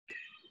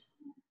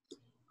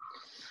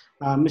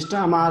Mr.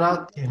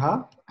 Amara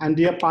Thiha, and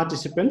dear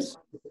participants,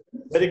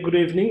 very good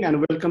evening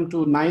and welcome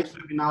to NICE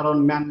webinar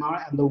on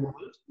Myanmar and the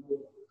world.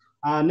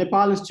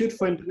 Nepal Institute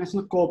for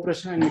International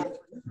Cooperation and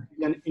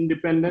an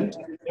independent,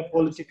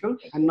 apolitical,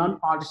 and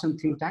non-partisan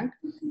think tank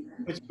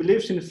which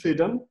believes in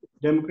freedom,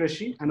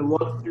 democracy, and a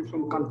world free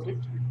from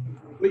conflict.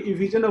 We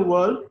envision a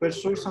world where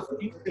sources of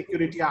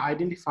insecurity are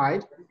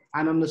identified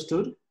and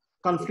understood,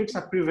 conflicts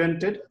are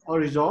prevented or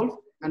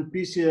resolved, and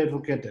peace is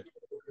advocated.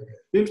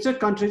 BIMSTEC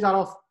countries are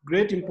of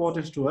great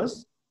importance to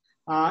us.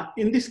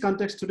 In this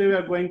context, today we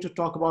are going to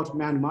talk about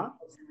Myanmar.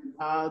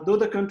 Though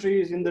the country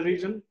is in the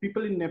region,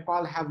 people in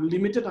Nepal have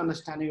limited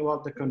understanding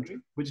about the country,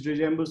 which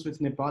resembles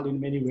with Nepal in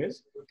many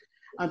ways.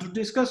 And to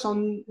discuss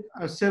on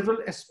several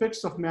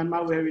aspects of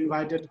Myanmar, we have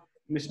invited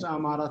Mr.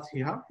 Amara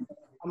Thiha.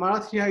 Amara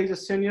Thiha is a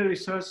senior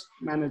research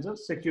manager,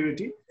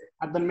 security,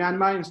 at the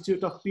Myanmar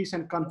Institute of Peace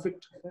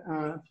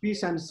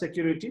and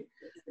Security,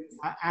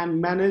 and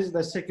managed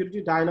the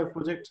Security Dialogue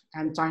Project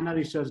and China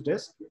Research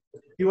Desk.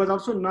 He was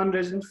also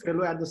non-resident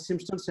fellow at the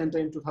Stimson Center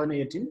in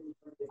 2018.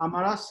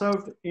 Amara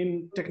served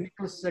in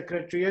Technical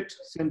Secretariat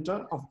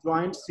Center of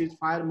Joint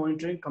Ceasefire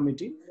Monitoring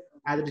Committee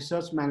as a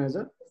research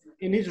manager.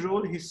 In his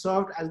role, he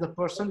served as the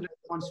person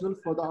responsible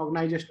for the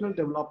organizational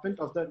development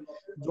of the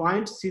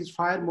Joint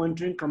Ceasefire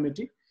Monitoring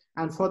Committee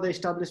and for the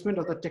establishment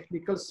of the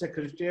Technical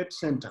Secretariat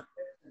Center.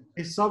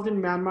 He served in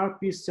Myanmar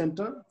Peace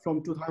Center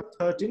from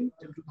 2013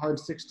 to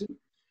 2016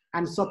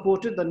 and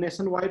supported the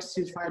Nationwide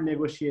Ceasefire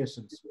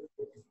Negotiations.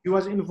 He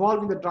was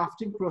involved in the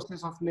drafting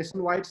process of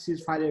Nationwide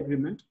Ceasefire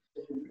Agreement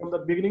from the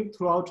beginning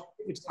throughout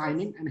its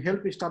signing and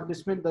helped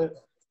establishment the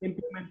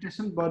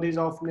implementation bodies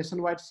of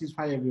Nationwide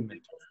Ceasefire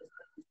Agreement.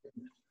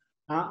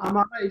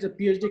 Amara is a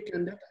Ph.D.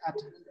 candidate at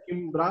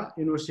Coimbra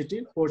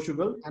University,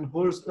 Portugal, and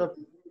holds the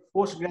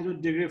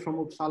postgraduate degree from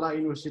Uppsala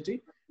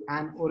University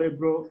and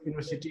Orebro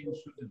University in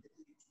Sweden.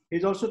 He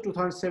is also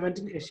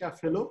 2017 Asia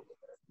Fellow,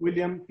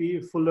 William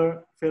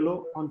P.Fuller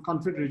Fellow on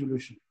Conflict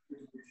Resolution.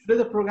 Today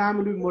the program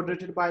will be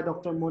moderated by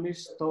Dr.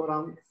 Monish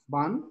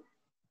Taurangban.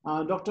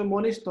 Dr.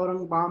 Monish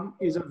Taurangban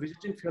is a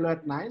visiting fellow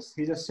at NICE.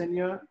 He's a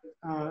senior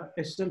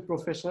assistant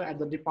professor at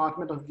the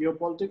Department of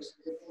Geopolitics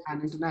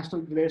and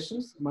International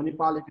Relations,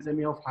 Manipal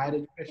Academy of Higher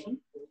Education,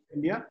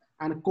 India,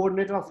 and a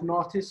coordinator of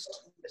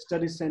Northeast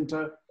Studies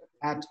Center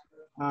at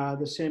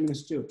the same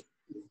institute.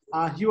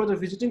 He was a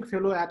visiting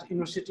fellow at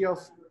University of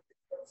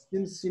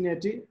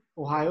Cincinnati,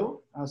 Ohio,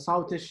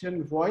 South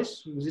Asian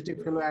Voice,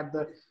 visiting fellow at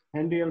the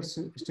Henry L.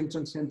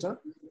 Stimson Center,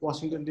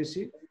 Washington,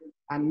 D.C.,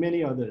 and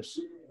many others.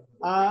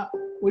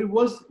 We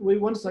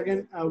once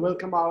again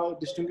welcome our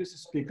distinguished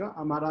speaker,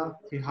 Amara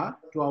Thiha,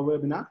 to our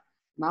webinar.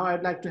 Now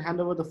I'd like to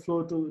hand over the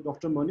floor to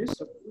Dr. Monish.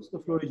 So the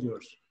floor is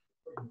yours.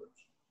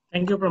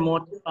 Thank you,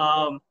 Pramod.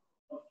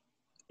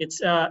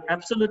 It's an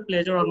absolute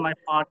pleasure on my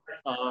part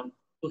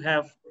to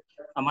have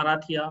Amara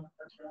Thiha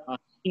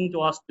speaking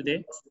to us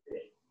today.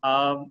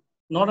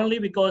 Not only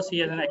because he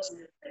has an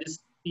expertise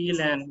field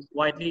and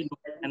widely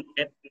known and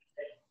read,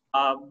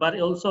 but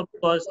also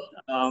because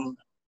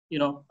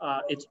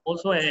it's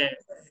also an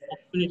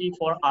opportunity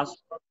for us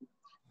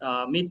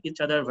to meet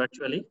each other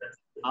virtually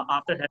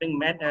after having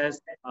met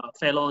as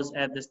fellows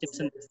at the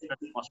Stimson Center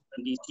in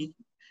Washington, D.C.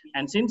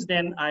 And since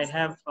then, I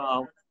have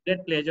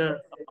great pleasure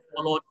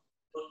followed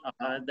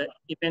the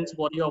immense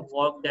body of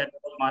work that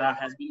Amara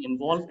has been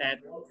involved at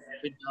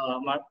with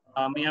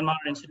Myanmar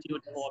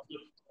Institute for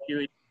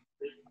Security,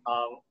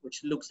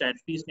 which looks at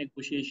peace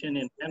negotiation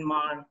in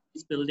Myanmar,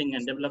 peace building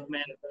and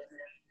development,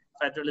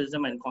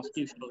 federalism and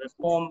constitutional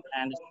reform,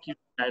 and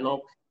security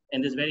dialogue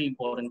in this very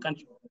important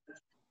country.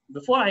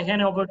 Before I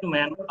hand over to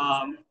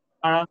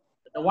Amara,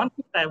 the one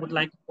thing I would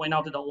like to point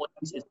out to the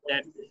audience is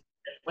that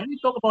when we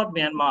talk about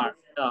Myanmar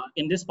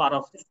in this part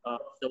of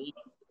the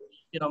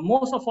world,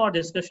 most of our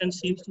discussion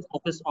seems to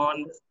focus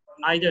on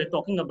either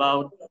talking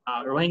about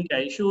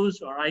Rohingya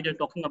issues or either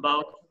talking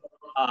about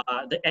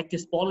the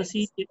activist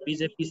policy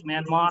vis-a-vis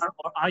Myanmar,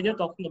 or either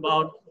talking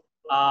about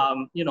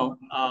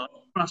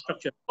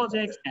infrastructure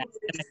projects and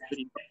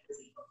connectivity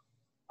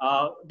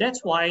projects.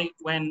 That's why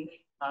when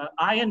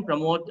I and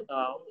Pramod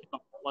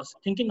was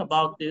thinking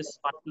about this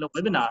particular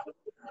webinar,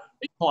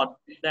 we thought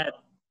that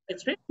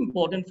it's very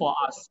important for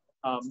us,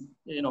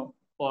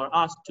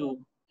 to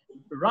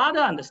rather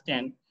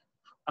understand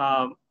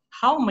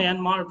how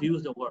Myanmar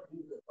views the world,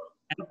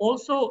 and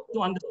also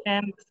to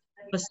understand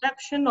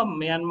perception of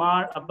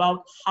Myanmar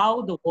about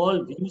how the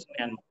world views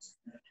Myanmar.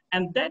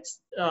 And that's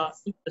the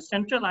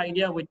central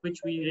idea with which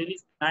we really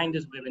designed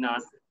this webinar.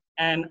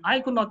 And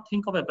I could not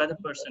think of a better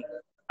person,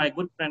 my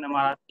good friend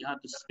Amara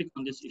Thiha, to speak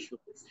on this issue.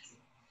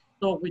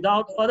 So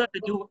without further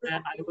ado,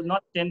 I will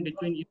not stand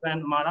between you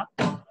and Amara.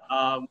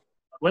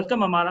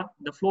 Welcome, Amara.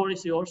 The floor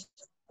is yours.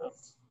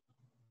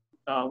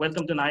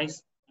 Welcome to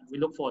NICE. We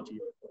look forward to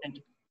you. Thank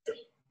you.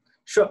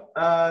 Sure.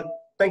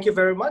 Thank you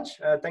very much.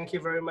 Thank you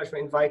very much for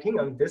inviting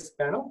on this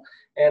panel.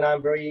 And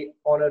I'm very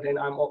honored, and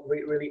I'm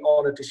really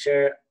honored to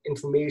share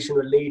information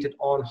related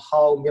on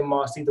how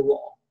Myanmar sees the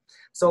world.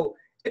 So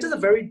it is a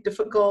very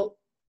difficult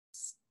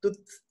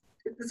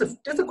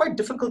it's a quite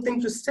difficult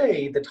thing to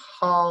say that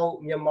how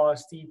Myanmar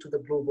see to the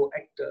global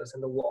actors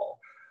in the war.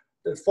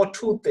 For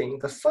two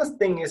things. The first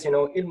thing is,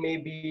 it may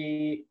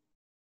be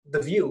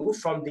the view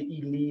from the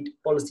elite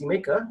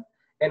policymaker,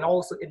 and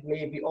also it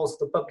may be also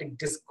the public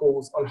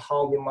discourse on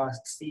how Myanmar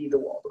see the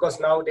war. Because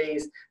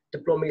nowadays,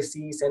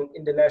 diplomacies and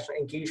international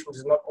engagement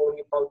is not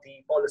only about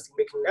the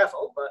policy-making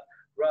level, but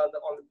rather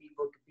on the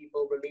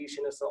people-to-people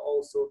relations are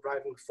also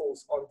driving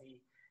force on the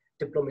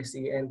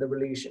diplomacy and the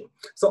relation.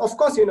 So of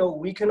course,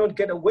 we cannot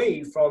get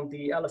away from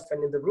the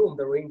elephant in the room,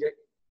 the Rohingya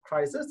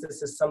crisis.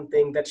 This is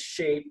something that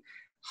shaped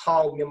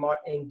how Myanmar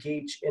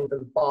engaged in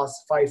the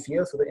past 5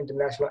 years with the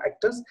international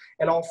actors.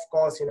 And of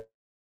course,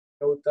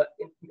 the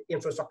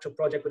infrastructure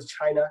project with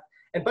China.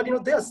 But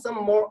there are some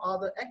more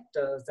other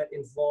actors that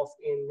involved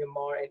in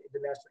Myanmar and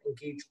international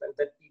engagement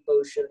that people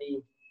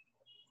usually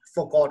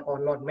forgot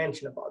or not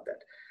mention about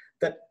that.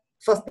 That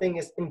first thing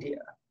is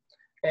India.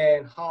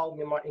 And how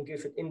Myanmar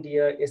engaged with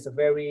India is a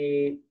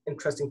very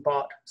interesting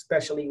part,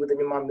 especially with the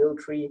Myanmar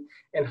military,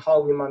 and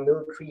how Myanmar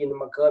military and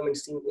Myanmar government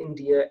see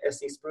India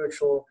as a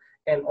spiritual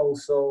and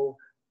also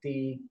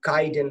the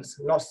guidance,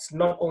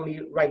 not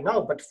only right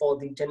now, but for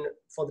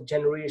the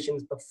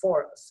generations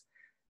before us.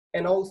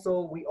 And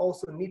also, we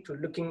also need to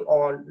look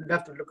on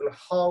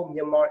how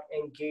Myanmar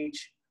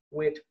engage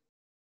with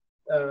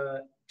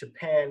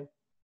Japan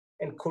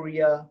and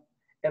Korea,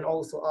 and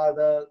also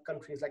other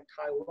countries like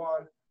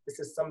Taiwan. This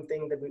is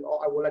something that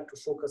I would like to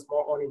focus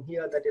more on in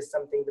here. That is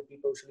something that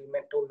people usually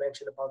don't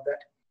mention about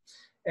that.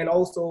 And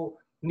also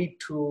need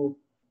to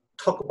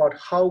talk about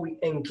how we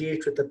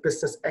engage with the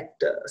business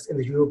actors in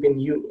the European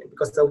Union,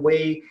 because the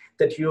way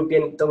that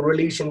the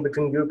relation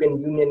between European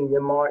Union and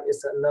Myanmar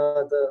is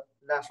another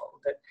level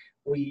that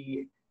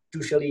we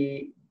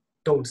usually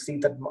don't see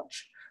that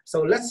much.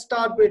 So let's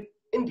start with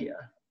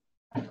India.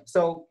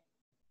 So,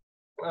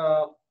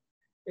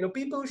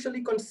 people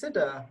usually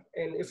consider,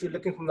 and if you're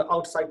looking from the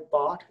outside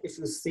part, if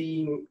you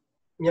see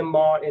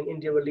Myanmar and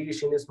India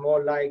relation is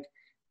more like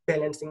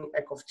balancing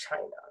act of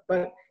China,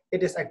 but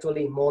it is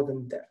actually more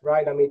than that,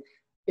 right? I mean,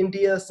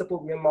 India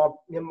support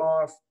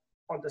Myanmar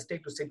on the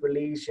state-to-state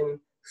relation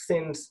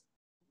since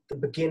the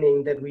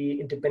beginning that we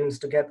independence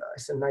together.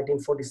 It's in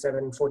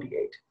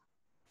 1947-48.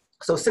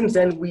 So since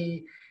then,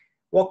 we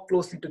work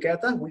closely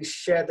together. We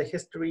share the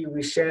history,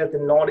 we share the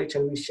knowledge,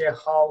 and we share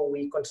how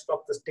we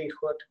construct the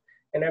statehood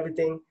and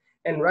everything.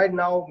 And right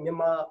now,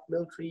 Myanmar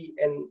military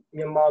and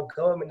Myanmar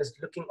government is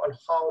looking on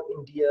how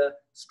India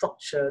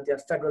structure their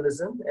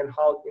federalism and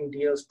how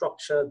India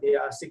structure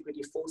their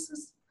security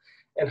forces,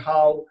 and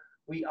how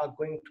we are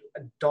going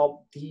to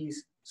adopt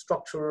these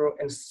structural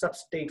and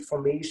sub-state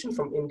formation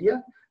from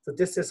India. So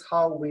this is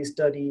how we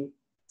study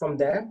from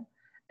there.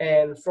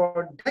 And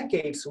for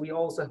decades, we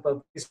also have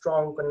a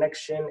strong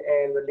connection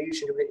and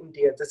relationship with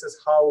India. This is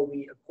how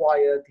we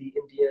acquired the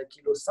India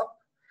Kilo Sub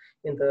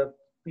in the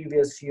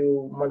previous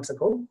few months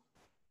ago.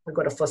 We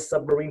got a first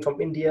submarine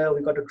from India.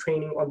 We got a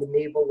training on the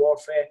naval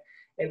warfare,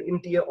 and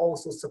India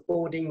also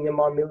supporting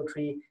Myanmar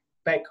military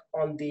back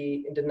on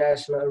the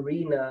international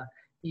arena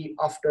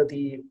after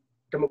the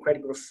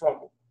democratic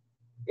reform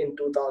in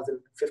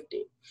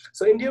 2015.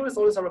 So India is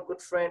always our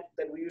good friend,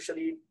 that we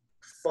usually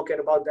forget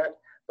about that.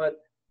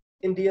 But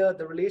India,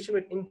 the relation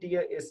with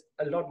India is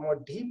a lot more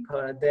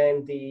deeper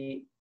than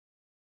the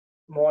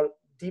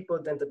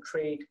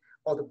trade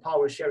or the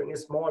power sharing.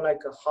 It's more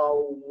like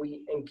how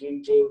we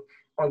engaging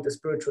on the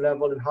spiritual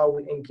level and how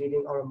we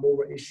engaging our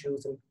moral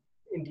issues. And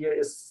India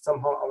is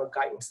somehow our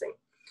guiding thing.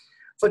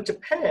 For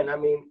Japan, I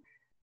mean,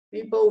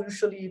 people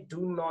usually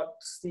do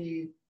not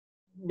see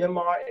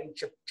Myanmar and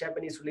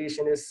Japanese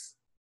relation is,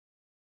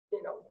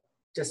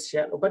 just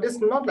shallow, but it's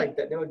not like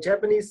that.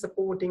 Japanese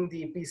supporting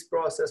the peace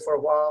process for a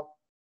while.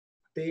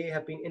 They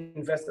have been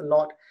invested a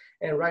lot,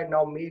 and right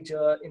now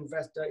major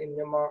investor in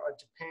Myanmar are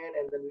Japan,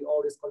 and then we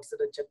always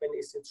consider Japan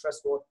is a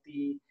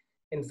trustworthy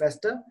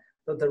investor.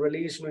 So the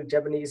relation with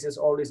Japanese is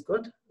always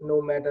good,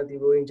 no matter the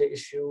Rohingya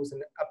issues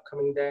and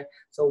upcoming there.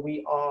 So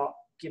we are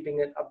keeping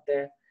it up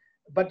there.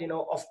 But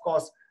of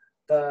course,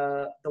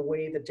 the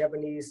way the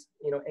Japanese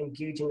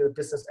engaging with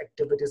business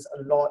activities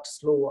a lot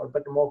slower,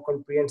 but more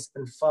comprehensive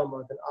and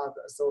firmer than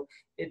others. So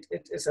it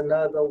is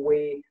another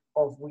way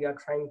of we are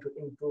trying to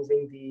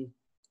improving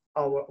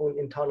our own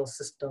internal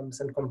systems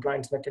and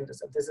compliance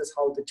mechanisms. This is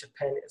how the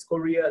Japan is.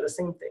 Korea, the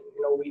same thing.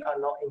 We are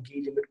now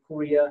engaging with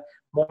Korea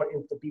more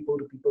into the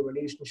people-to-people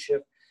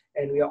relationship,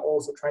 and we are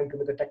also trying to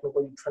make a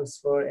technical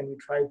transfer, and we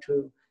try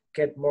to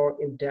get more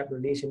in-depth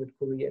relation with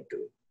Korea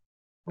too.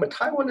 But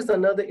Taiwan is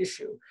another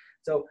issue.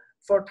 So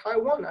for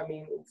Taiwan, I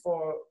mean,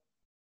 for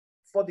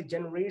the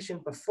generation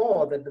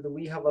before that,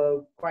 we have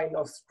a kind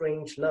of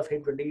strange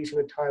love-hate relation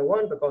with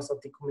Taiwan because of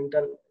the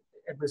Kuomintang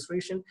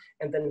administration,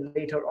 and then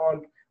later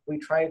on,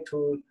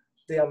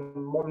 there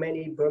are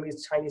many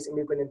Burmese Chinese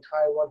immigrants in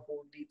Taiwan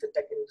who lead the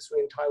tech industry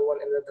in Taiwan,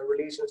 and that the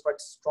relation is quite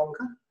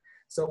stronger.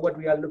 So what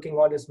we are looking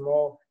at is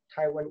more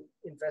Taiwan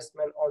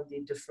investment on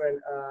the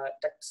different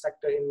tech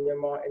sector in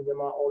Myanmar, and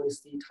Myanmar always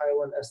see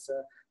Taiwan as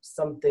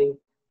something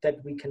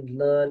that we can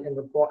learn and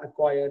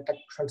acquire, tech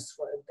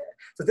transfer in there.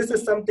 So this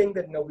is something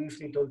that we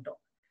usually don't talk.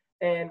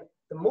 And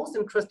the most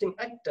interesting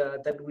actor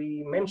that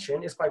we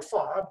mentioned is quite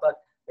far, but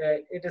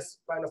it is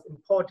kind of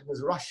important,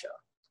 is Russia.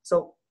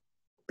 So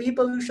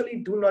people usually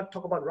do not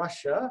talk about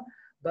Russia,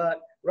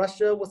 but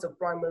Russia was a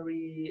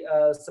primary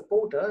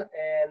supporter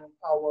and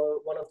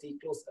one of the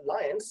close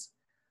alliance,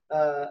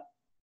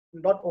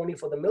 not only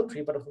for the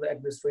military, but for the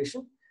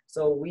administration.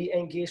 So we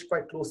engage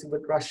quite closely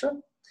with Russia,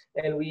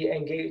 and we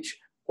engage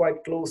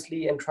quite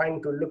closely and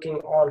trying to looking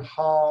on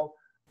how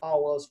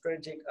our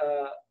strategic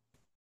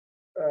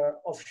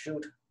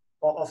offshoot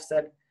or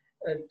offset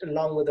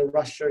along with the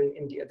Russia and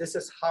India. This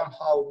is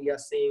how we are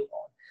seeing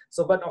on.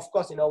 So, but of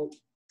course,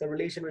 the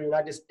relation with the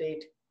United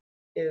States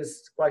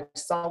is quite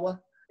sour,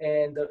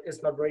 and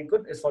it's not very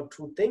good. It's for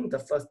two things. The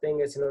first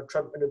thing is,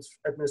 Trump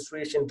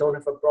administration don't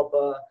have a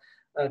proper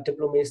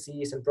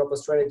diplomacies and proper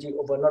strategy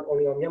over not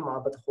only on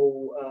Myanmar, but the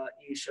whole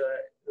Asia,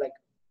 like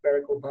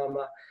Barack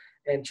Obama.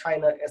 And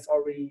China, as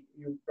already,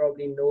 you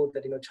probably know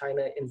that,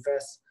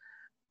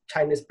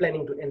 China is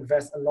planning to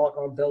invest a lot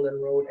on Belt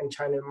and Road and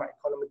China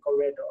economic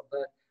corridor,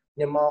 but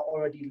Myanmar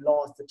already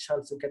lost the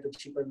chance to get a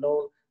cheaper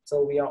loan.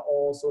 So we are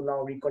also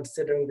now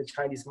reconsidering the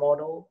Chinese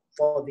model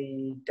for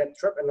the debt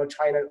trap, and now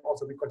China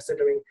also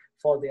reconsidering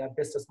for their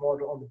business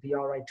model on the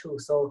BRI too.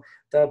 So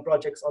the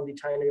projects on the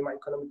China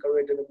economic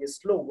corridor will be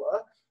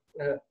slower,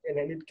 and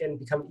then it can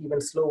become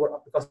even slower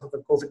because of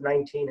the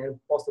COVID-19 and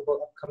possible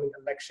upcoming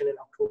election in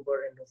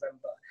October and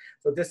November.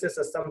 So this is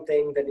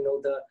something that,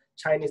 the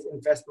Chinese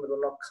investment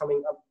will not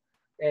coming up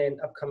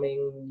and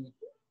upcoming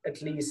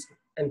at least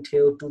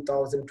until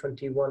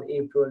 2021,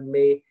 April,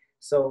 May.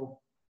 So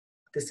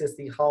this is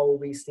how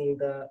we see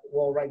the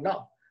war right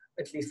now,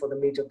 at least for the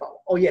major power.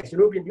 Oh yes,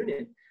 European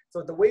Union.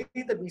 So the way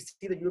that we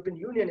see the European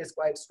Union is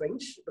quite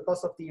strange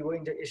because of the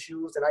Rohingya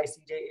issues and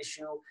ICJ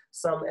issue.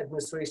 Some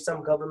administration,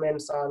 some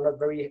governments are not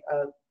very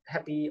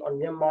happy on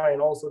Myanmar,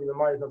 and also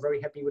Myanmar is not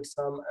very happy with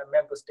some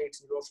member states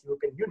in the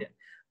European Union.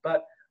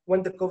 But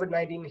when the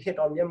COVID-19 hit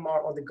on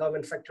Myanmar, on the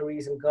government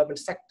factories and government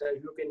sector,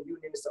 European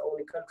Union is the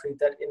only country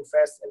that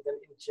invests and then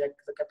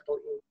inject the capital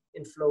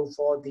inflow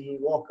for the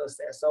workers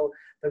there. So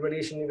the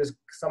relation has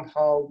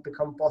somehow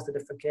become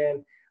positive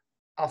again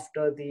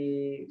after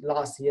the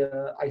last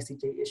year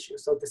ICJ issue.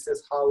 So this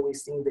is how we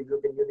see the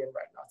European Union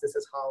right now. This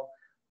is how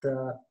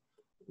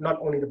not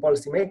only the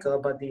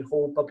policymaker, but the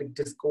whole public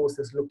discourse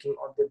is looking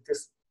on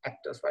these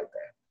actors right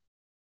there.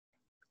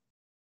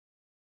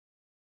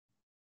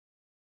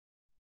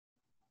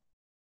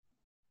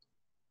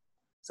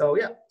 So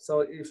yeah,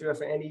 so if you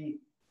have any,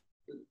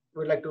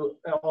 would like to,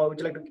 or would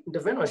you like to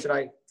intervene, or should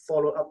I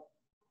follow up?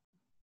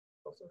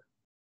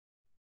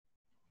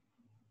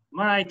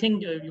 Mara, I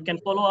think you can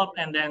follow up,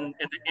 and then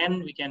at the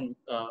end we can,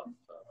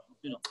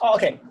 Oh,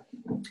 okay.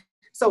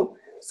 So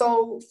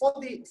for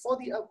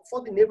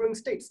the neighboring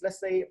states, let's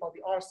say about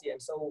the ASEAN.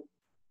 So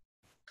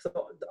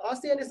the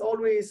ASEAN is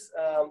always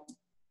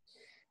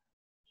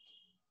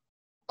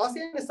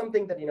ASEAN is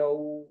something that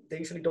they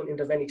usually don't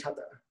intervene each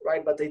other,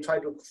 right? But they try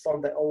to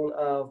form their own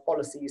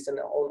policies and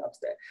their own ups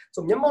there.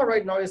 So Myanmar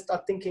right now is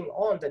start thinking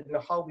on that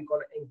how we're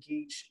going to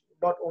engage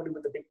not only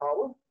with the big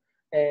power,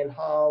 and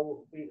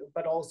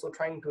but also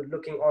trying to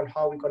looking on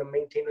how we're going to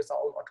maintain our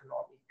own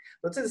autonomy.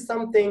 This is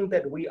something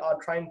that we are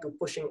trying to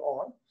pushing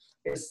on.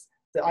 Is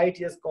the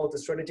idea is called the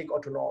strategic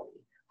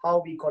autonomy.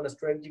 How we going to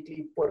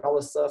strategically put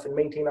ourselves and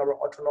maintain our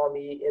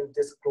autonomy in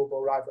this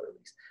global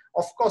rivalries.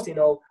 Of course,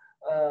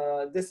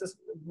 this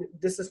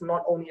is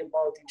not only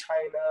about the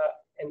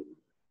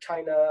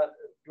China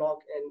bloc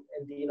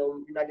and the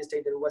United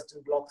States and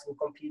Western blocs and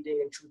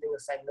competing and choosing a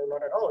side. No,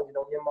 not at all.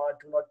 Myanmar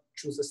do not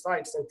choose a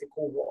side since the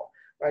Cold War,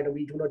 right?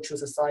 We do not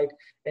choose a side,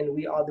 and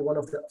we are one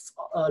of the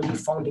early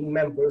founding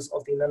members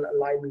of the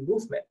non-alignment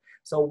movement.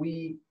 So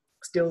we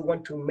still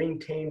want to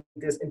maintain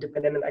this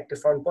independent and active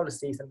foreign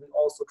policies, and we're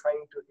also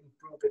trying to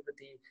improve it with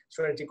the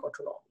strategic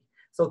autonomy.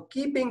 So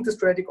keeping the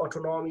strategic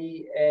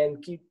autonomy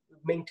and keep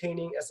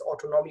maintaining as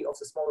autonomy of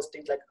a small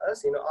state like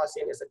us,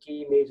 ASEAN is a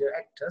key major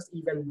actors,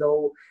 even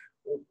though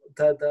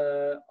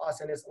the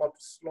ASEAN is a lot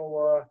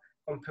slower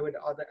compared with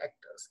other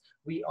actors.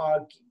 We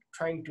are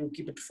trying to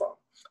keep it firm.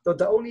 So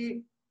the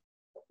only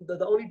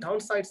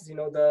downside is,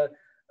 the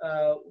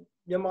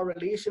Myanmar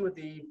relation with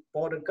the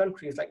border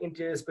countries like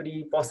India is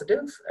pretty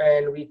positive,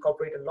 and we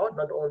cooperate a lot,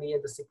 not only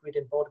in the security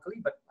and politically,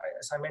 but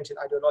as I mentioned,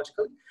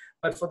 ideologically.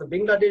 But for the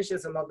Bangladesh,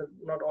 is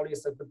not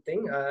always a good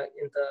thing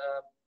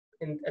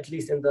at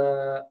least in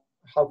the,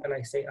 how can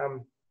I say,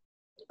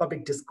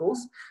 public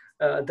discourse.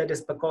 That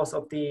is because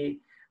of the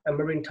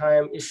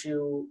maritime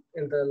issue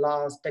in the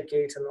last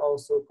decades, and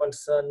also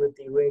concern with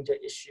the Rohingya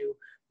issue.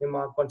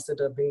 Myanmar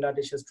consider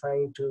Bangladesh is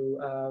trying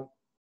to,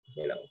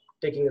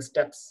 taking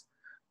steps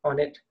on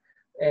it.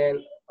 And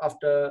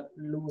after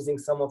losing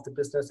some of the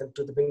business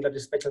into the Bangladesh,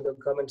 especially the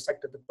government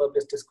sector, the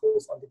public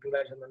discourse on the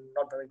Bangladesh is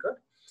not very good.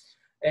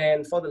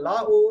 And for the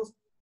Laos,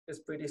 it's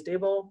pretty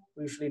stable.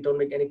 We usually don't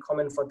make any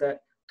comment for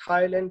that.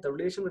 Thailand, the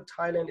relation with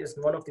Thailand is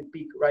one of the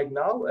peak right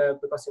now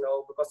because,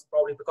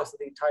 probably because of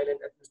the Thailand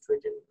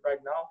administration right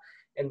now.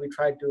 and we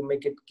tried to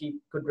keep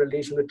good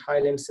relation with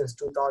Thailand since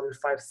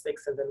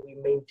 2005-6, and then we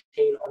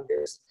maintain on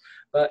this.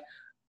 But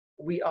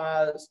we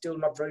are still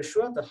not very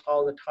sure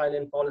how the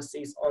Thailand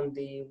policies on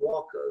the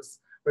workers,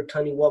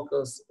 returning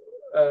workers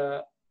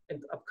in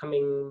the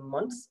upcoming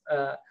months.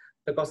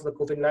 Because of the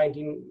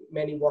COVID-19,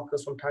 many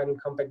workers from Thailand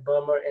come back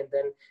Burma, and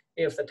then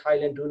if the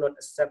Thailand do not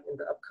accept in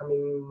the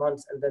upcoming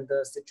months, and then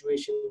the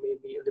situation may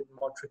be a little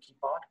more tricky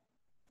part.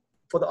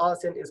 For the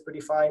ASEAN, it's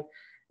pretty fine,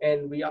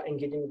 and we are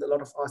engaging with a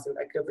lot of ASEAN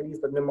activities,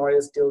 but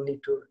Myanmar still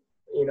need to,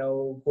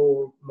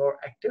 go more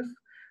active.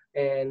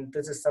 And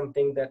this is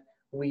something that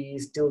we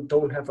still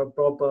don't have a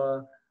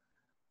proper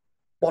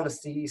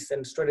policies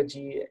and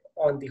strategy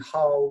on the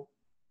how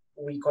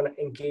we gonna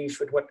engage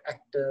with what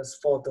actors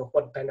for the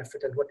what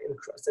benefit and what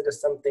interest. It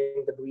is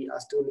something that we are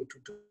still need to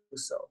do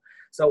so.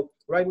 So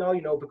right now,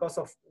 because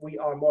of we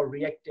are more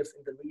reactive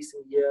in the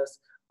recent years,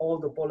 all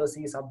the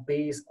policies are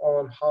based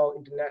on how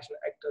international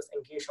actors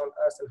engage on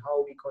us and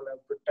how we gonna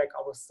protect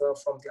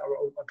ourselves from our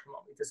own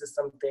autonomy. This is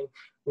something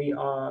we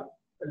are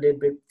a little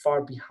bit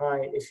far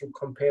behind if you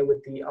compare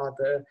with the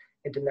other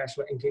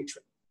international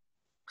engagement.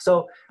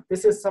 So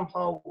this is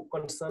somehow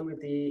concerned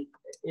with the,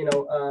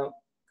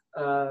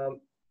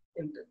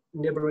 in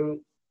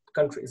neighboring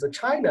countries. So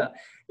China,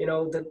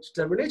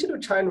 the relation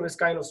with China is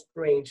kind of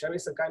strange. There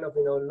is a kind of,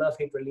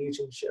 love-hate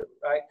relationship,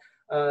 right?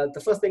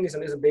 The first thing is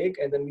it's big,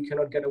 and then we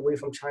cannot get away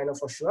from China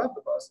for sure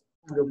because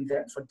we'll be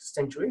there for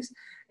centuries.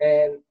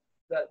 And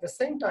at the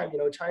same time,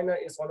 China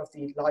is one of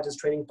the largest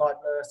trading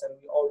partners, and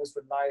we always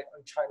rely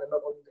on China,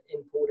 not only the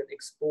import and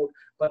export,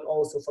 but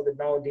also for the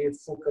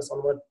nowadays focus on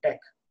what tech,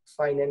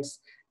 finance,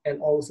 and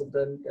also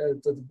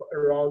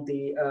around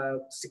the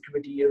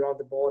security around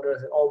the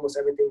borders and almost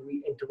everything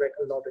we interact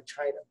a lot with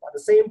China. But at the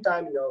same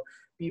time,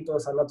 people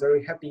are not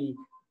very happy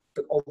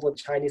over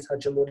Chinese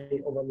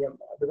hegemony over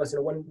Myanmar, because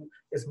one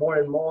is more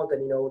and more that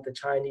the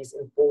Chinese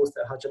impose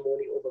their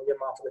hegemony over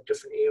Myanmar for the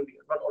different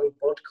areas, not only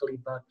politically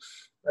but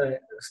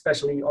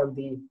especially on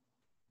the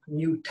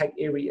new tech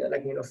area,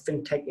 like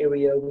fintech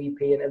area.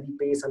 WePay and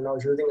Alipay are now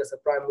using as a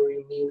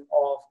primary mean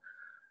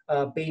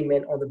of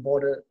payment on the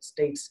border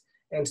states.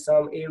 And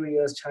some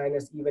areas,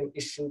 China's even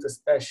issued a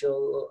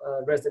special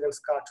residence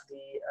card to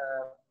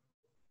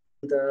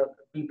the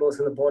peoples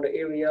in the border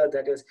area.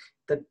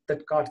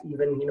 That card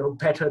even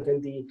better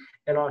than the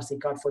NRC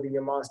card for the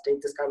Myanmar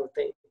state. This kind of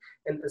thing.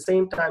 And at the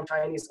same time,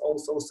 China is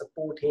also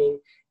supporting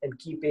and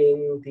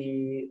keeping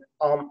the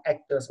armed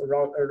actors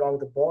around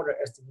the border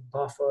as the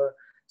buffer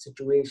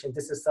situation.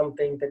 This is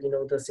something that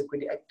the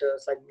security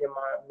actors like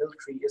Myanmar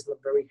military is not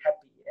very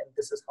happy, and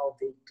this is how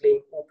they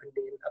claim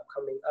openly in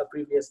upcoming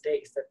previous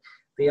days that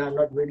they are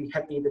not really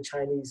happy the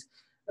Chinese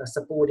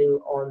supporting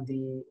on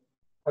the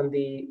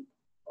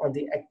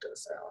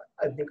actors.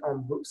 Ethnic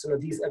armed groups.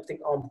 These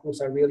ethnic armed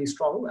groups are really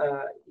strong,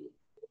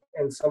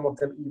 and some of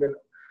them even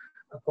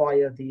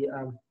acquire the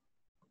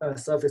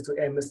surface to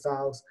air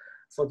missiles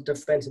for the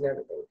defense and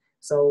everything.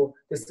 So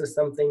this is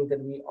something that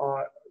we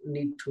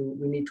need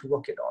to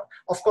work it on.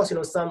 Of course,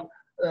 some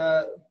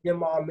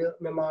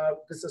Myanmar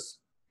business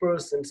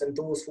persons and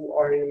those who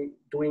are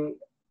doing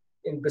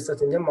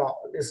business in Myanmar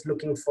is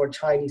looking for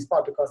Chinese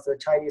part, because the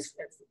Chinese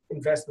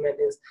investment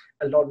is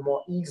a lot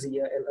more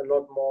easier and a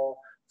lot more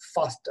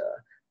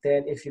faster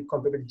than if you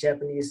compare with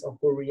Japanese or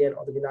Korean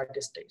or the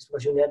United States.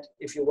 Because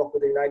if you work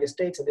with the United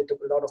States, and they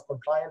took a lot of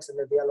compliance, and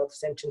there are a lot of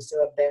sanctions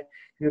still up there.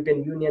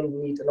 European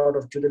Union needs a lot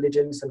of due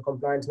diligence and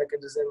compliance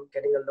mechanism.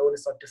 Getting a loan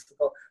is not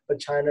difficult, but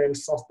China and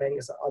SoftBank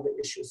is another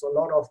issue. So a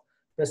lot of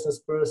business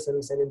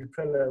persons and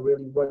entrepreneurs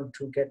really want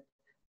to get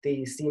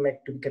the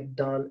CMEC to get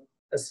done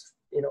as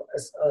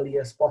early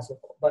as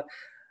possible. But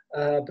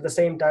at the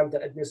same time,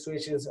 the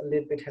administration is a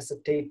little bit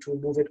hesitate to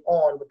move it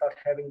on without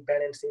having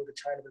balancing the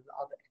China with the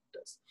other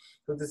actors.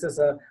 So this is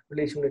a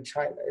relation with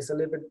China. It's a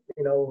little bit,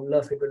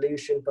 love-hate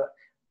relation, but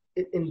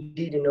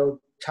indeed,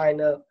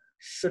 China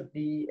should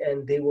be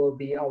and they will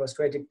be our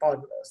strategic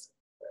partners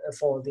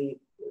for the,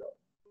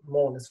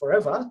 more or less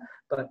forever.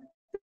 But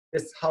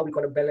this is how we're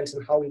going to balance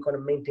and how we're going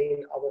to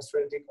maintain our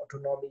strategic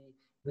autonomy.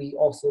 We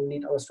also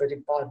need our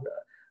strategic partner,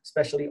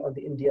 especially on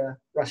the India,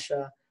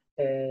 Russia,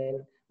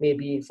 and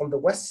maybe from the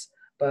West.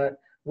 But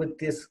with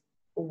this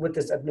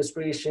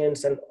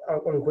administrations and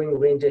ongoing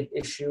range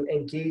issue,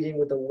 engaging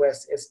with the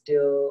West is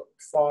still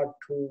far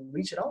to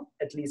reach out,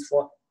 at least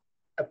for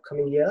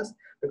upcoming years,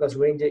 because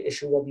range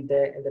issue will be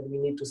there, and then we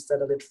need to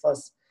settle it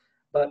first.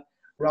 But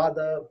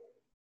rather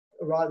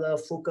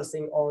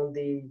focusing on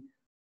the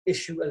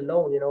issue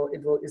alone,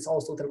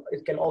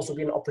 it can also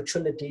be an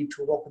opportunity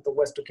to work with the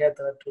West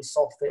together to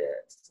solve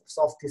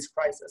this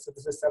crisis. So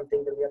this is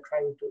something that we are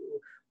trying to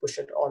push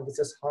it on. This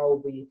is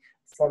how we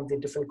form the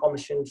different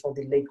commissions from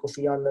the late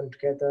Kofi Annan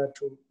together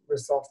to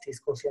resolve this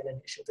Kofi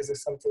Annan issue. This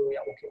is something we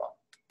are working on.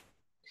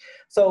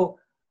 So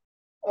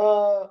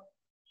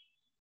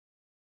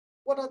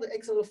what are the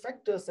external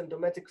factors and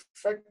domestic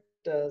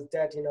factors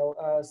that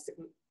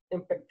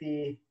impact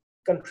the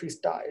country's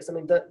ties? I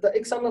mean, the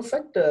external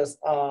factors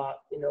are,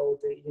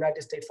 the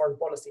United States foreign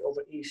policy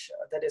over Asia.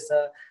 That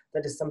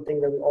is something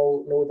that we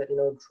all know that,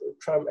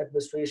 Trump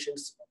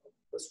administration's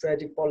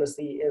strategic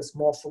policy is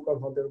more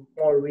focused on the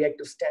more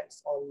reactive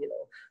stance on,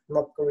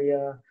 North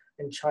Korea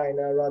and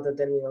China, rather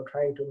than,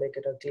 trying to make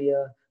it a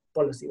clear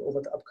policy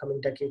over the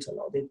upcoming decades or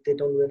not. They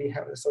don't really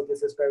have it. So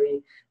this is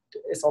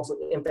it's also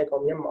an impact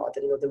on Myanmar,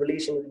 that, the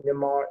relation with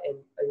Myanmar and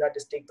the United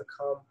States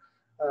become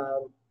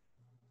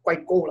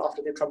quite cold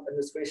after the Trump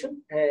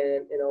administration.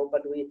 And,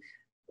 but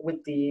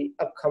with the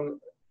upcoming,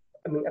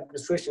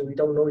 administration, we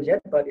don't know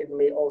yet, but it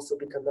may also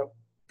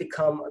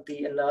become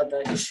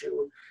another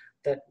issue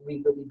that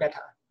we will be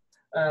better.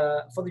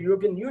 For the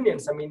European Union,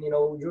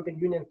 European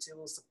Union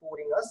still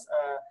supporting us,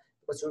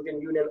 because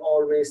European Union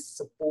always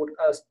support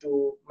us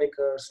to make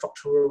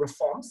structural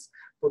reforms,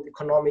 both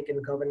economic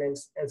and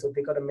governance. And so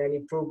they got many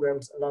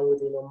programs along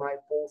with, my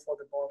poll for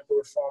the political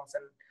reforms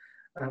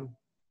and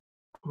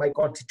my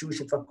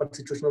constitution for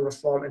constitutional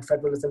reform and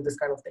federalism, this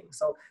kind of thing.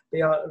 So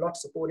they are a lot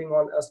supporting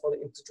on us for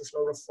the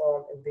institutional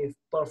reform, and they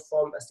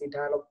perform as the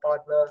dialogue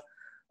partner.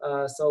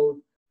 So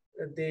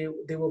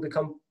they will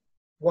become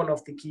one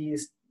of the key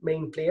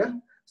main player.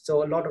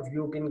 So a lot of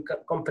European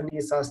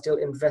companies are still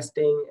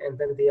investing, and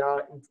then they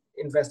are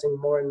investing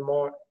more and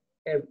more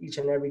each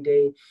and every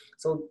day.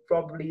 So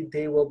probably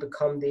they will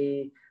become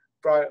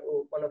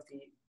one of the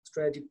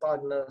strategic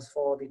partners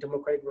for the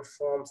democratic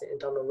reforms and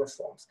internal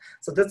reforms.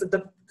 So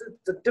the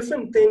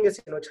different thing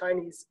is,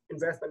 Chinese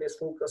investment is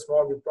focused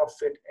more on the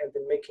profit and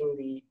then making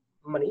the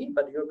money,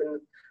 but European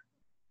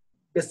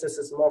business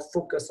is more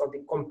focused on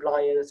the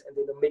compliance and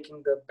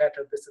making the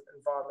better business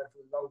environment for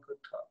the longer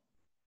term.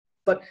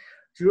 But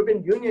the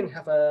European Union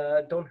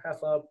don't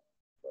have a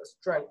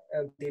strength,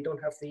 and they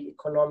don't have the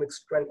economic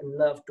strength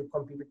enough to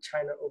compete with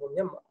China over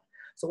Myanmar.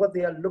 So what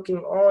they are looking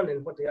on,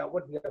 and what we are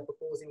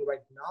proposing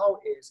right now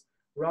is,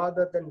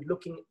 rather than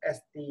looking at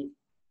the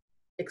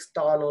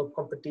external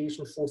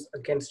competition force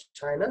against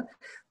China,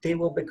 they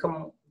will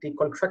become the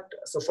contractor.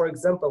 So for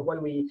example,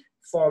 when we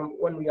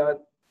are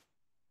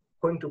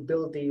going to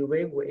build the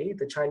railway,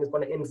 the China is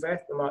going to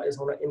invest, Myanmar is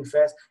going to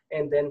invest,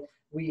 and then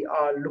we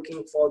are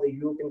looking for the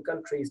European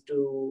countries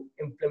to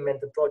implement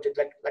the project,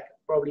 like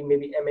probably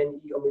maybe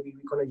MNE, or maybe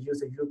we're going to use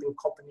the European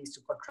companies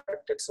to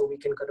contract it so we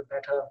can get a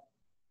better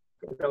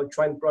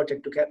joint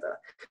project together.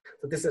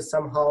 So this is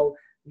somehow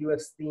you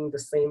have seen the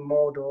same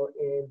model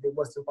in the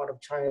western part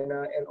of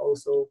China, and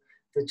also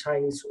the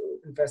Chinese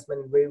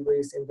investment in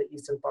railways in the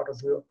eastern part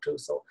of Europe too.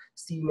 So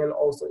Siemens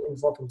also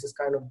involved in this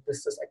kind of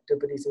business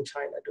activities in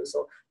China too.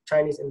 So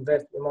Chinese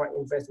invest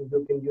in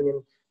European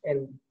Union,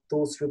 and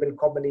those European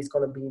companies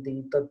going to be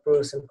the third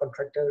person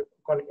contractor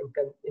going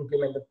to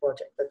implement the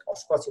project. But of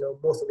course,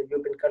 most of the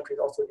European countries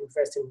also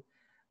invest in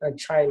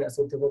China,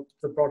 so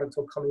the products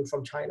were coming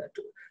from China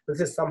too.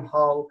 This is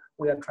somehow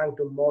we are trying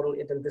to model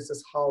it, and this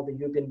is how the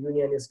European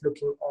Union is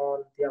looking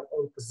on their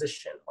own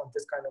position on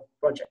this kind of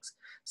projects,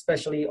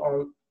 especially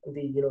on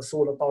the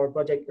solar power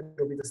project. It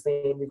will be the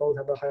same. We don't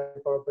have a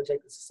hydropower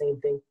project; it's the same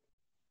thing.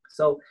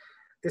 So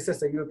this is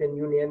the European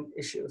Union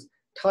issues.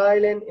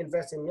 Thailand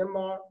invests in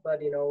Myanmar,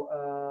 but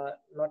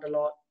not a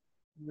lot.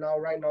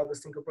 Right now, the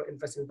Singapore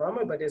invests in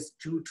Burma, but it's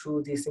due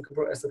to the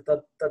Singapore as a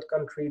third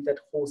country that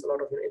holds a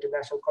lot of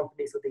international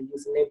companies. So they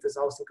use the name. This is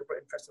how Singapore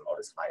invests in all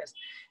its highest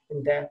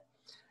in there.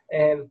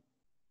 And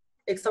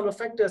external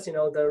factors, the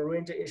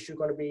Rohingya issue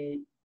going to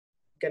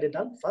get it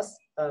done first.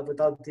 With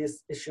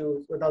this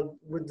issue,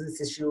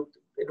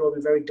 it will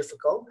be very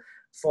difficult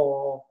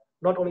for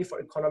not only for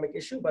economic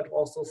issue, but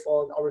also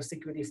for our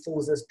security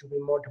forces to be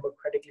more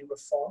democratically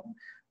reformed.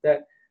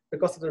 That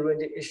because of the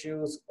Rohingya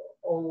issues,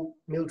 all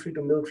military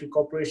to military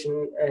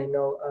cooperation,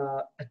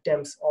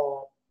 attempts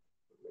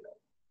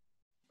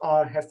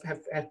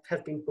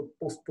have been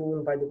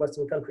postponed by the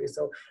Western countries.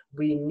 So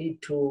we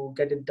need to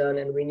get it done,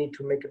 and we need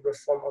to make it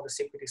reform of the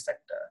security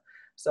sector.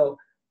 So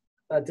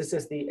this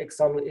is the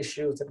external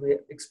issues that we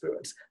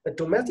experience. The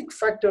domestic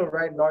factor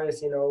right now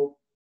is,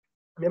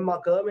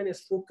 Myanmar government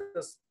is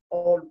focused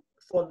for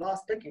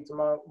last decades.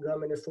 Myanmar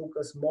government is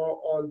focused more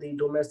on the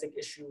domestic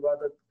issue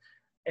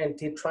and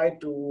they try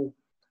to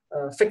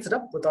fix it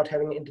up without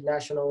having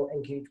international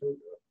engagement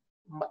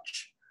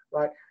much,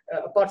 right?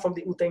 Apart from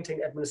the U Thein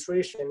Sein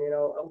administration,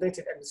 U Thein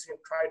Sein administration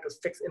tried to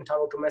fix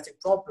internal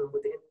domestic problem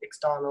with the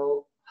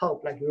external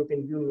help, like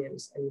European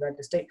Unions and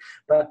United States.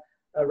 But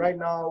right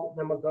now,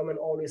 Myanmar government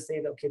always say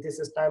that, okay, this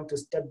is time to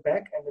step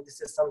back, and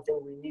this is something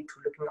we need to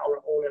look in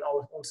our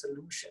own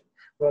solution,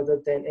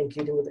 rather than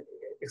engaging with the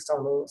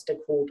external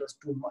stakeholders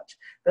too much.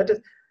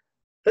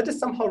 That is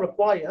somehow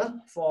required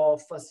for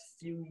first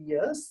few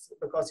years,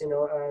 because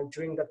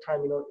during that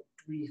time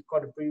we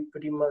got to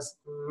pretty much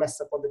mess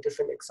up on the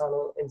different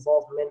external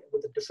involvement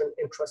with the different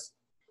interests,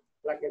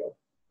 like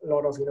a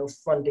lot of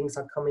fundings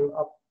are coming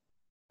up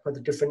for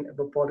the different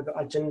political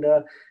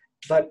agenda.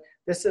 But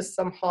this is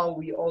somehow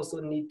we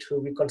also need to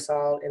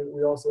reconcile, and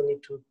we also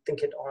need to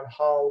think it on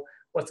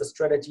what's the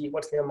strategy,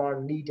 what's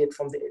Myanmar needed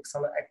from the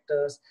external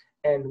actors,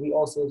 and we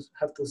also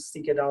have to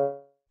seek it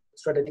out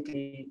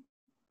strategically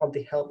on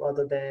the help,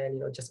 rather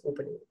than just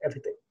opening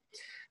everything.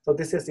 So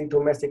this is the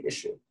domestic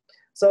issue.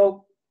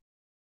 So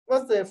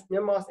what's the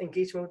Myanmar's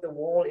engagement with the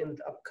war in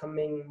the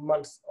upcoming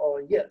months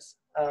or years?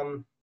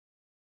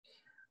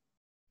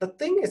 the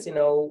thing is,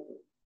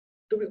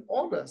 to be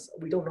honest,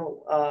 we don't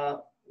know.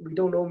 We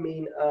don't know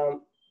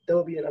there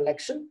will be an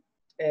election,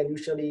 and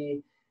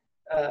usually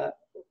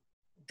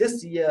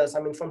this year, I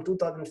mean, from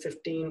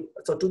 2015,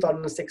 so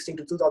 2016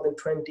 to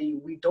 2020,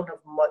 we don't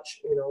have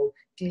much,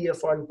 clear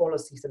foreign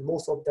policies, and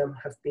most of them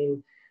have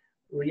been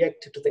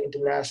reacted to the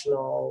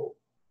international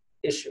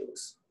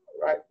issues,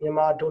 right?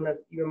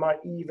 Myanmar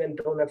even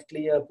don't have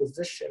clear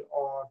position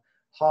on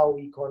how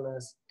we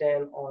gonna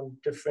stand on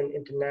different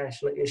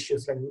international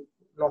issues like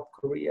North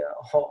Korea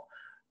or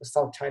the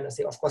South China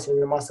Sea. Of course,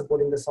 Myanmar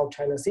supporting the South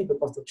China Sea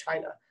because of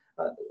China.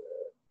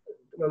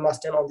 We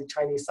must stand on the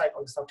Chinese side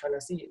on the South China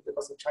Sea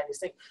because of Chinese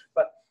thing.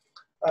 But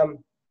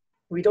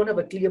we don't have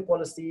a clear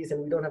policies,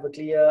 and we don't have a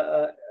clear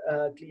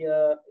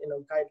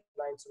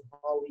guidelines on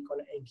how we're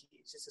going to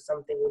engage. This is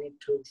something we need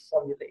to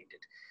formulate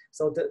it.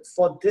 So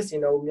for this,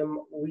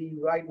 we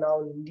right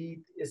now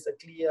need is a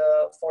clear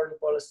foreign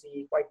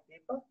policy white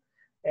paper,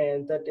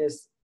 and that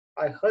is,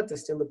 I heard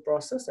it's still the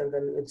process, and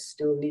then it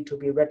still need to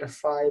be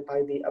ratified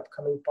by the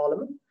upcoming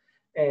parliament,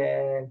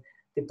 and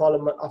the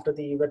parliament after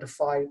they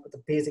ratify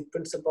the basic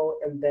principle,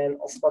 and then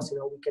of course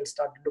we can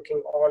start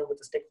looking on with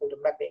the stakeholder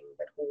mapping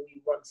that who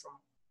we want from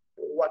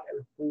what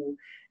and who,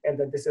 and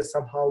then this is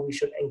somehow we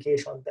should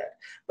engage on that.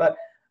 But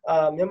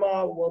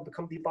Myanmar will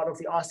become the part of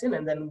the ASEAN,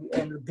 and then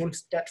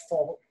BIMS that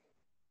for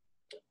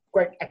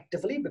quite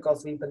actively,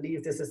 because we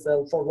believe this is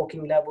for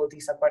working level,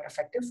 these are quite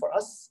effective for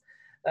us,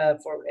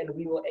 and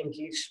we will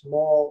engage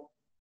more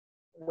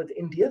with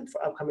India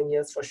for upcoming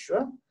years for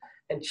sure.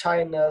 And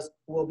China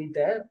will be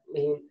there. I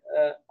mean,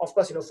 of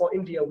course, for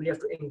India, we have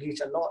to engage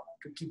a lot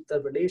to keep the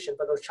relation.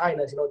 But with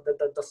China,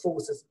 the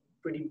force is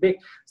pretty big,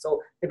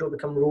 so it will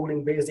become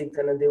ruling basic.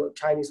 And then the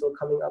Chinese will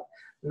coming up,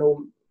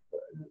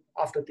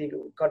 after they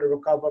got to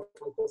recover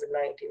from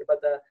COVID-19.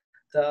 But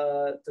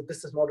the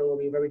business model will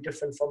be very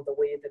different from the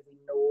way that we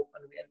know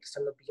and we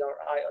understand the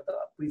BRI or the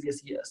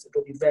previous years. It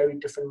will be very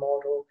different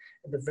model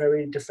and a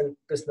very different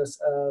business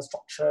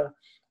structure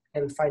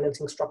and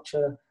financing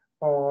structure.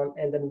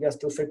 And then we are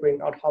still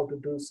figuring out how to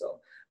do so.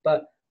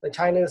 But the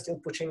China is still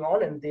pushing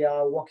on, and they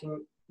are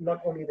working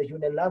not only at the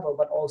union level,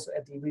 but also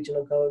at the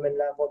regional government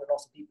level, and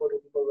also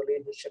people-to-people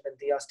relationship, and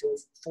they are still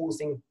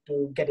forcing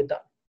to get it done.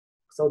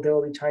 So there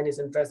will be Chinese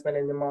investment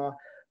in Myanmar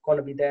going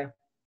to be there.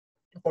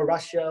 For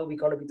Russia, we're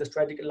going to be the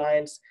strategic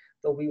alliance,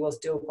 so we will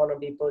still going to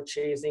be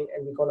purchasing,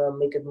 and we're going to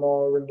make it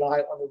more rely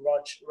on the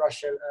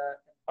Russian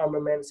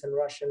armaments and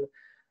Russian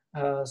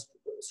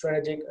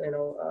strategic,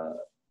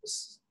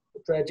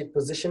 strategic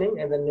positioning,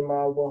 and then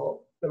Myanmar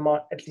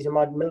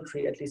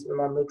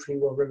military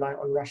will rely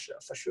on Russia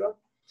for sure.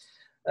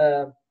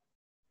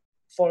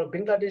 For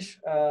Bangladesh,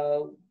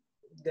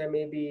 there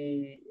may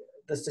be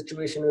the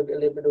situation will be a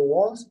little bit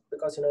worse,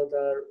 because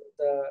the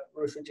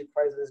refugee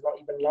crisis is not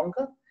even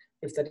longer.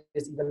 If that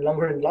is even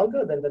longer and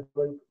longer, then that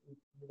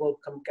will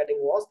come getting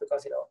worse,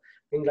 because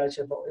Bangladesh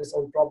has its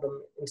own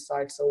problem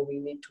inside, so we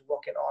need to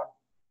work it on.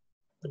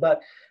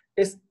 But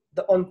it's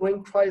the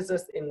ongoing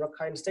crisis in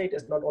Rakhine State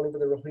is not only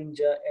with the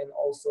Rohingya and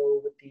also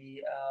with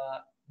the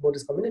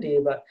Buddhist community,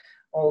 but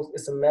also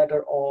it's a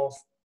matter of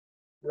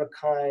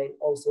Rakhine,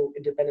 also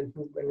independent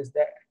movement is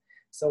there.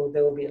 So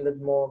there will be a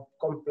little more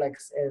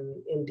complex,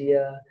 and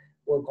India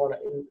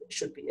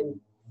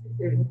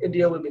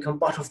India will become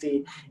part of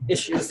the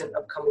issues in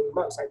upcoming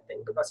months, I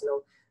think, because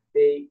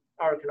the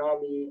Arakan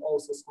army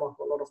also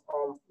smuggle a lot of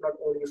arms, not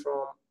only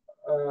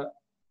from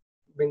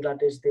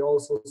Bangladesh, they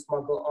also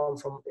smuggle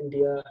arms from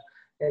India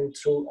and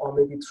through, or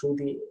maybe through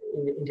the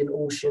Indian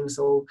Ocean.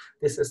 So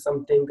this is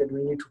something that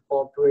we need to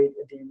cooperate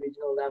at the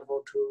regional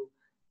level to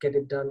get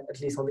it done, at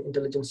least on the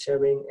intelligence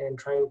sharing and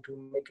trying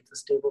to make it a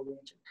stable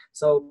region.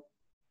 So,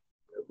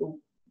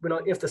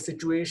 if the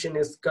situation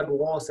is got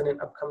worse in an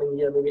upcoming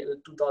year, maybe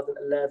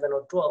 2011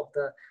 or 12,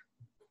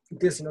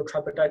 this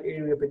tripartite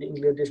area between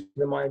Bangladesh,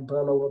 Myanmar, and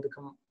Burma will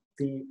become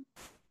the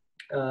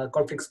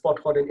conflict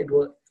spot, and it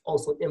will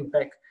also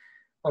impact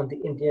on the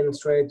Indian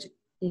strategy,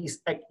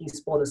 Act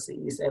East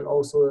policies, and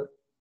also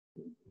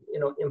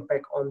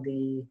impact on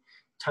the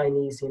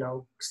Chinese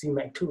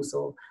CMAC too.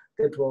 So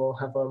that will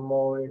have a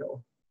more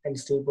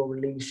unstable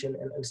relation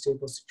and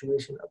unstable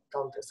situation up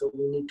down there. So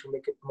we need to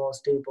make it more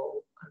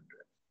stable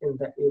in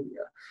that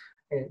area.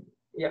 And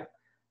yeah,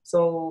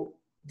 so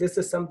this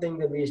is something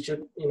that we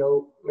should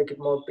make it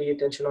more pay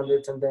attention on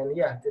this. And then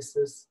yeah, this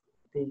is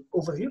the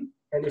overview,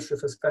 and if you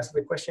have a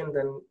specific question,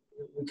 then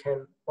we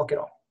can walk it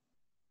on.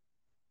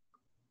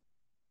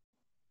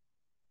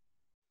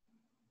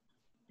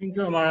 Thank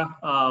you, Amara.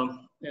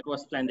 It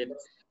was splendid.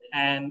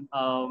 And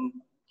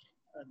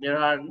there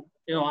are,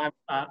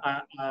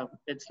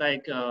 it's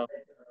like the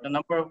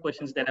number of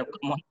questions that have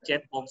come on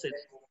chat boxes.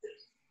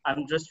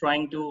 I'm just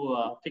trying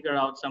to figure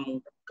out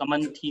some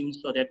common themes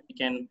so that we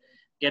can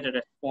get a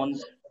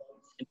response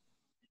in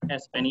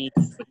as many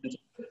questions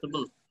as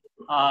possible.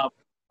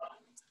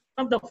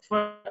 One of the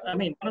first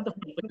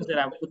questions that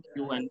I would put to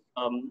you, and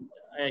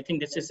I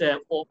think this is an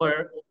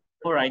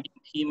overriding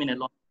theme in a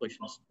lot of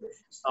questions,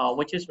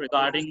 which is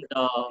regarding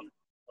the,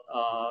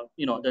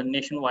 the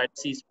Nationwide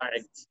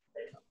Ceasefire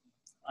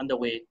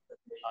underway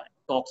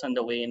talks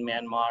underway in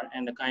Myanmar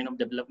and the kind of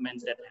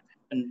developments that have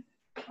happened,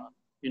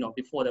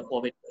 before the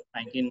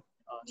COVID-19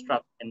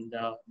 struck in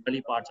the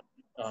early parts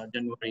of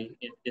January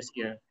this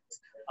year.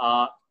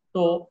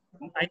 So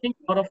I think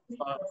a lot of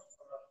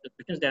the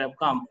questions that have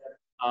come,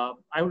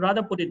 I would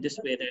rather put it this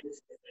way: that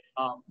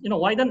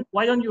why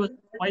don't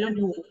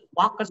you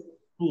walk us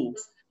through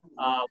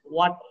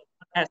what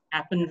has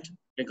happened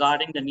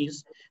regarding the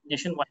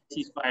Nationwide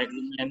Ceasefire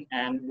Agreement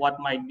and what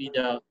might be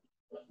the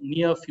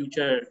near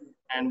future,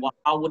 and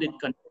how would it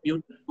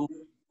contribute to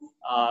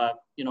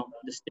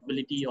the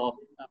stability of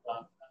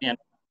Myanmar?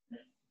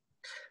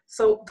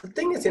 So the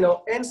thing is,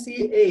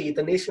 NCA,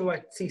 the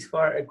Nationwide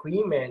Ceasefire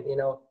Agreement,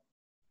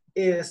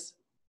 is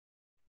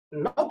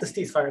not the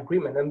ceasefire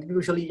agreement, and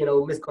usually,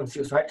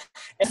 misconfused, right?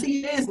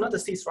 NCA is not the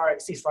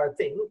ceasefire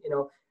thing,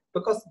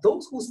 because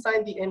those who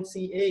sign the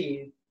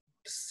NCA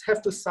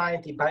have to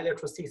sign the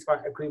bilateral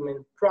ceasefire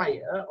agreement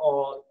prior,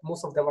 or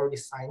most of them already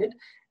signed it.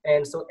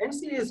 And so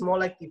NCA is more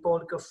like the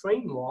political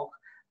framework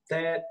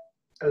that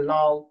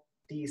allow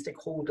the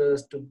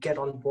stakeholders to get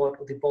on board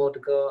with the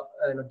political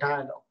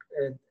dialogue.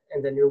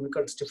 And then we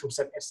got different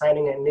steps: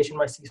 signing a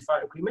nationwide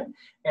ceasefire agreement,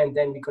 and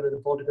then we got the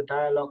political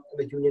dialogue and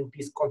the Union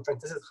Peace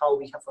Conference. This is how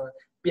we have a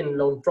pin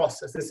loan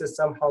process. This is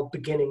somehow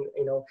beginning,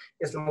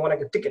 it's more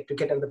like a ticket to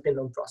get in the pin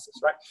loan process,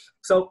 right?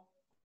 So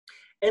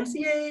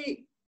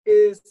NCA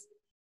is,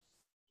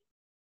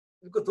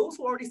 because those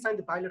who already signed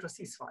the bilateral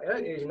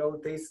ceasefire,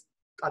 they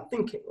are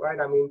thinking,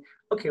 right? I mean,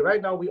 okay,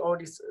 right now we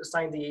already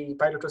signed the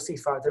bilateral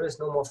ceasefire. There is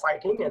no more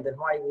fighting, and then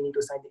why we need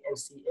to sign the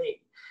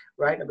NCA,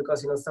 right?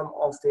 Because some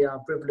of their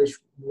privilege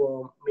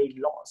were made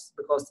lost,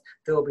 because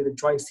there will be the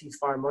Joint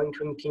Ceasefire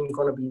Monitoring Team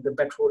going to be the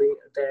patrolling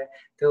there.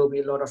 There will be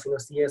a lot of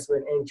CSO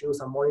and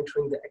NGOs are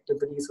monitoring the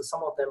activities, so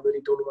some of them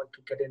really don't want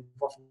to get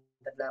involved in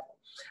that level,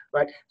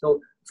 right? So,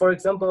 for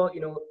example,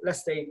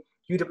 let's say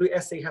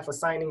UWSA have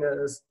signed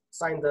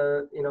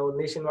the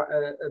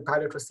nationwide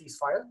bilateral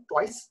ceasefire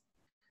twice.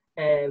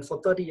 And for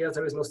 30 years,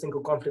 there is no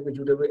single conflict with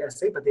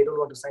UWSA, but they don't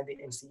want to sign the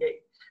NCA.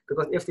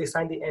 Because if they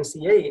sign the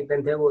NCA,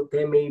 then there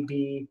may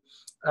be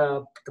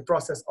the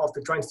process of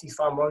the Joint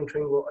Ceasefire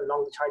Monitoring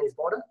along the Chinese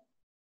border.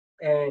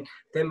 And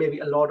there may be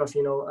a lot of,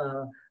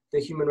 the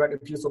human rights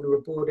abuse will be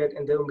reported,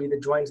 and there will be the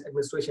joint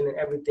administration and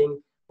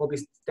everything will be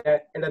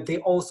there. And that they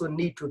also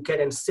need to get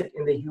and sit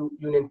in the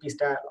Union Peace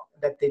Dialogue,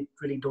 that they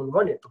really don't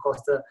want it,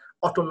 because the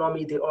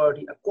autonomy they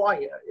already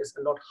acquire is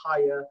a lot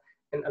higher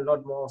and a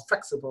lot more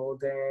flexible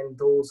than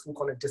those who are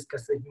going to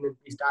discuss the Union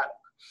Peace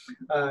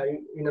Dialogue,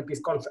 Union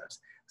Peace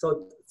Conference.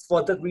 So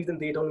for that reason,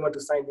 they don't want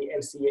to sign the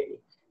NCA.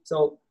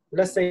 So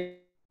let's say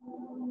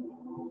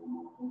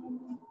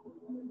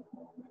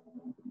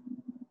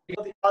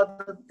the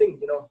other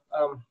thing,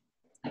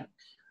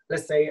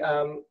 let's say,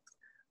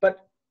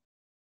 but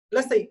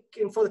let's say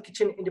for the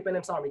Kachin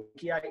Independence Army,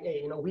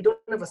 KIA, we don't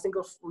have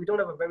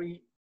a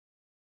very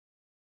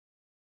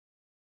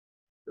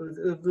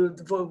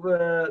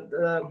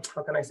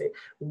how can I say?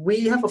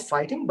 We have a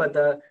fighting, but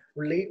the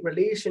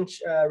relationship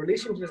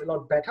is a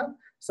lot better.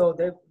 So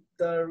the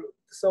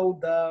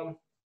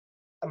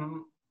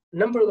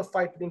number of the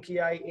fight between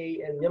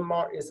KIA and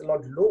Myanmar is a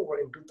lot lower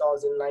in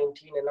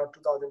 2019 and now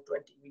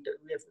 2020. We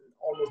have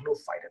almost no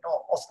fight at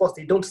all. Of course,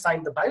 they don't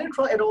sign the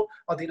bilateral at all,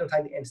 or they don't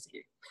sign the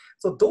NCA.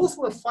 So those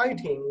who are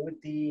fighting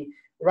with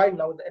right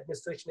now, the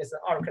administration is the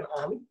Arakan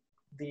Army,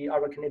 the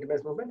Arakan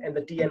Independence Movement, and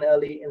the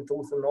TNLA and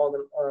those in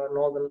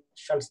northern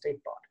Shan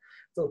State part.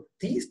 So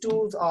these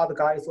two are the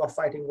guys who are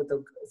fighting with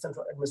the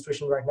central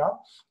administration right now.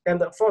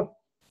 And for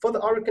the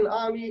Arakan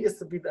Army is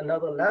to be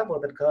another level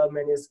that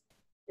government is,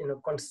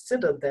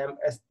 consider them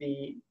as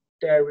the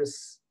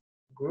terrorist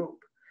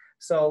group.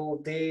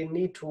 So they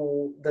need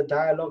to, the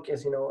dialogue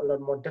is, a lot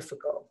more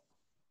difficult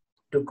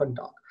to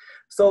conduct.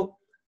 So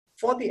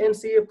for the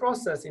NCA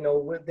process,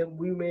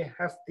 we may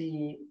have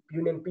the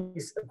Union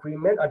Peace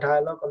Agreement, a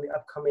dialogue on the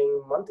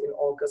upcoming month in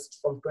August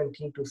from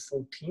 20 to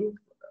 14,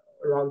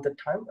 around that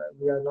time.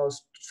 We are now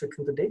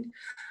fixing the date.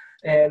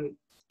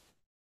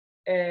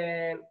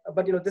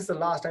 But this is the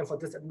last time for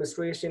this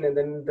administration, and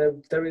then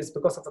there is,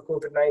 because of the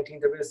COVID-19,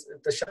 there is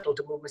the shuttle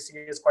to diplomacy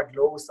is quite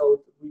low,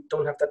 so we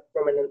don't have that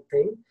permanent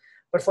thing.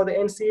 But for the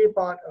NCA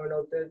part,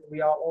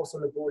 we are also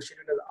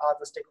negotiating with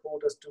other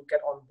stakeholders to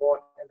get on board,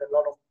 and a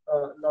lot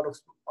of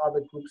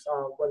other groups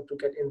want to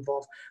get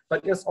involved.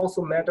 But it's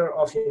also a matter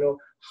of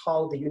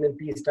how the Union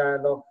Peace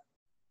Dialogue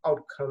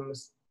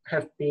outcomes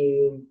have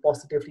been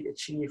positively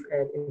achieved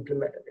and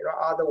implemented.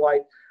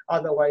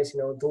 Otherwise,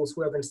 those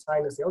who haven't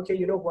signed and say, okay,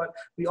 you know what,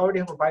 we already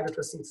have a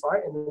bilateral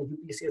ceasefire, and the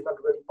UPC is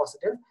not really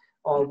positive,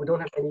 or we don't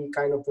have any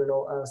kind of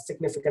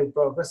significant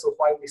progress. So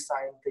why we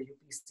sign the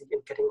UPC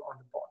and getting on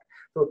the board?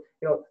 So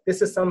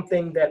this is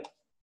something that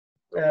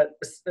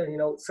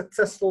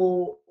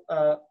successful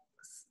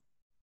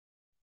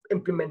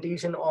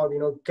implementation or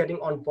getting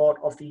on board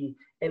of the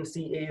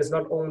NCA is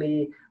not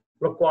only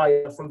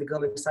required from the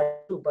government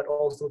side too, but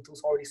also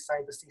those already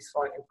signed the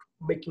ceasefire and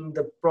making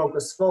the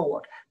progress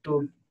forward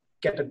to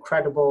get a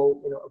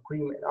credible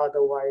agreement.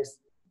 Otherwise,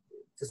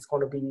 it's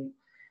going to be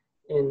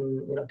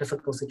in a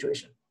difficult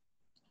situation.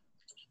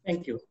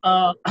 Thank you.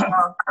 I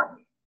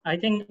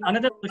think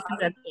another question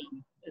that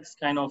is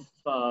kind of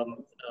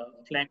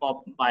flagged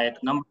up by a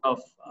number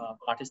of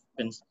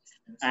participants,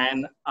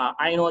 and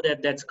I know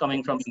that that's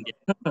coming from India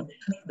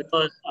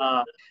because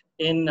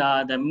in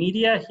the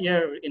media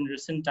here in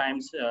recent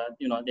times,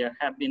 there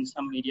have been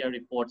some media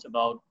reports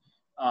about,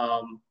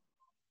 I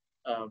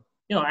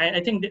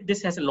think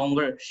this has a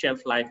longer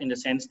shelf life in the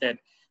sense that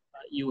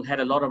you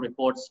had a lot of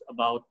reports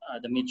about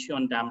the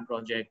Micheon Dam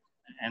project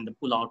and the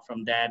pullout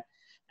from that,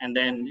 and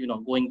then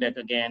going back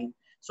again.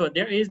 So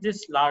there is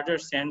this larger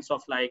sense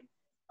of like,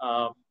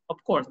 of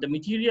course, the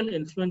material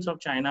influence of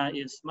China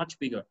is much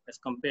bigger as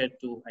compared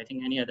to, I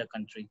think, any other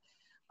country.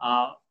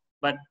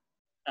 But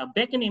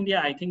back in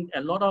India, I think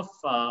a lot of,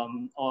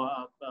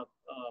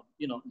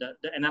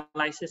 the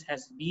analysis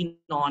has been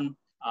on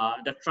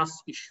the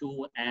trust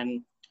issue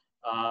and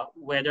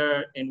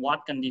whether in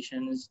what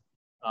conditions,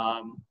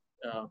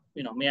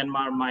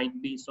 Myanmar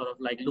might be sort of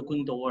like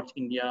looking towards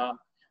India,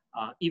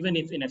 even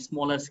if in a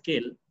smaller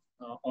scale,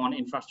 on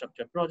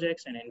infrastructure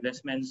projects and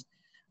investments.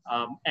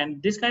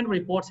 And this kind of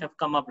reports have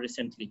come up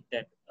recently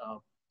that,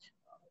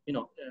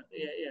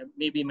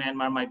 maybe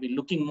Myanmar might be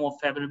looking more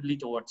favorably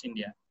towards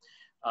India.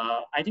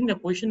 I think the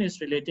question is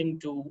relating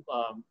to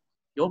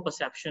your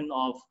perception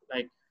of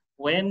like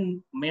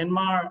when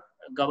Myanmar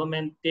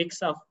government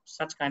takes up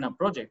such kind of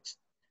projects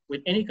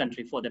with any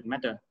country for that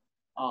matter,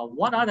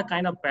 what are the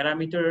kind of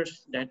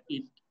parameters that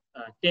it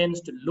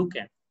tends to look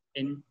at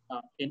in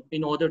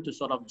order to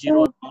sort of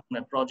zero down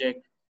a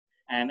project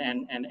and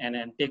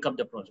take up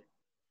the project?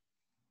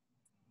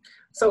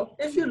 So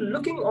if you're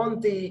looking on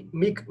the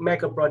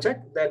mega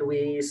project that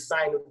we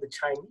signed with the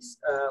Chinese,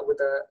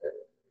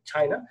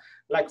 China,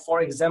 like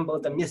for example,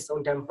 the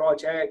Micheon Dam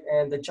project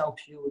and the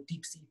Jiangpu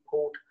deep sea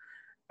port,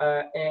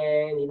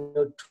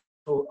 and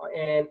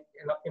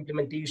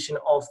implementation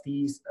of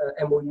these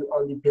MOU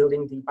on the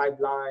building the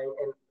pipeline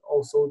and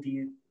also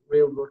the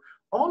railroad.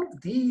 All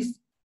of these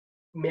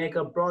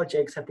mega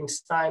projects have been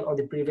signed on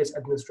the previous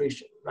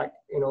administration, like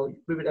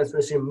previous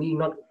administration, me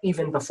not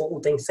even before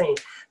U Deng Sein,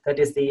 that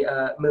is the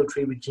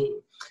military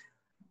regime.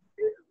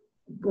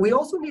 We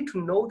also need to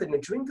know that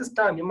during this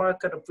time, Myanmar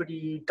got a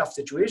pretty tough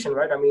situation,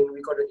 right? I mean,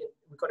 we got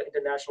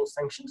international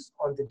sanctions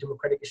on the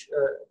democratic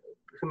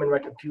human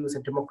rights abuse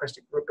and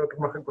democratic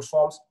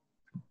reforms.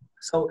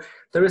 So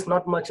there is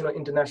not much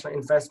international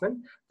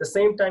investment. At the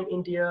same time,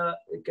 India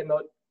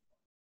cannot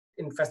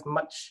invest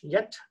much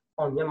yet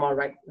on Myanmar,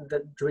 right?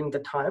 During the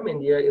time,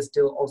 India is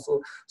still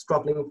also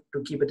struggling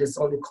to keep its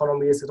own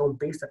economy, its own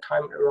base. The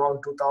time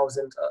around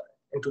 2000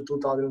 into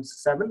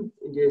 2007,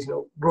 India is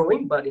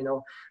growing, but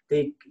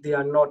they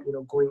are not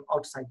going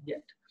outside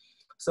yet.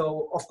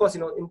 So of course,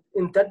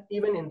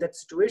 even in that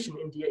situation,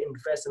 India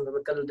invests in the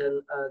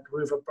Golden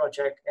River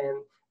project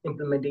and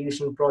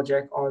implementation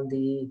project on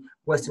the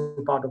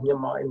western part of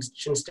Myanmar in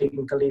Chin State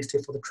and Kalay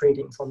State for the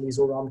trading from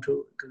Mizoram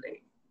to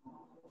Kalay.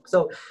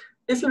 So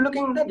if you're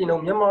looking at that,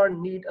 Myanmar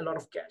need a lot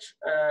of cash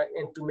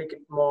and to make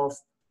it more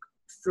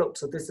float.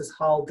 So this is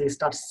how they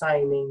start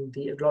signing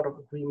a lot of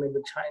agreement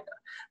with China.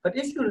 But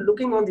if you're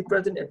looking on the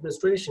present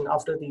administration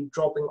after the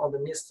dropping on the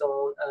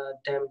Micheon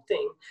Dam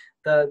thing,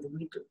 the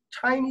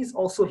Chinese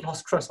also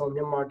lost trust on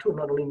Myanmar too,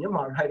 not only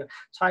Myanmar, right?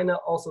 China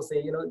also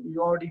say, you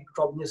already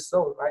dropped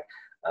Micheon, right?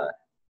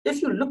 If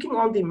you're looking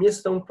on the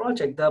Micheon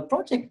project, the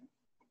project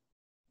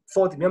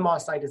for the Myanmar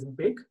side is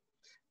big,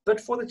 but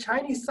for the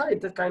Chinese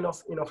side, that kind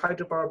of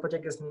hydropower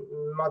project is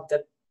not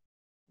that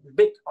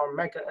big or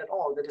mega at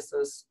all. That is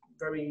a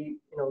very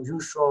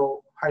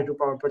usual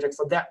hydropower project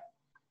for that.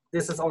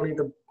 This is only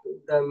the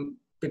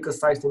biggest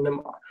size in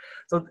Myanmar.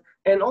 So,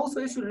 and also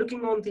if you're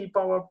looking on the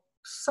power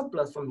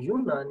surplus from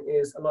Yunnan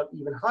is a lot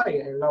even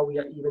higher, and now we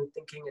are even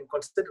thinking and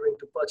considering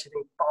to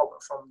purchasing power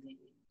from the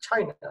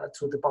China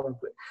through the power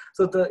grid.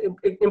 So the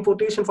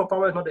importation for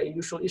power is not a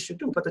usual issue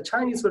too, but the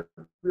Chinese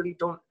really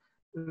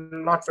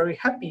not very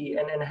happy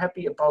and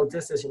happy about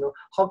this is,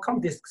 how come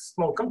this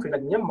small country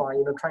like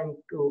Myanmar, trying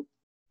to,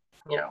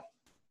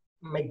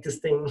 make this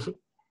thing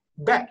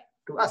back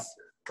to us,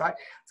 right?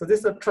 So this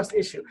is a trust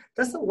issue.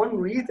 That's the one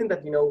reason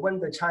that, when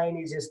the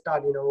Chinese just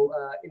start,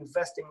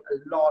 investing a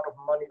lot of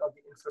money on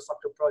the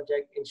infrastructure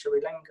project in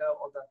Sri Lanka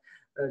or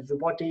the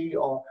Djibouti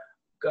or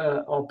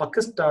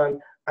Pakistan,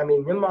 I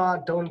mean,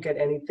 Myanmar don't get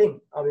anything.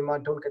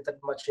 Myanmar don't get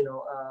that much,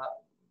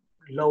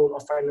 loan or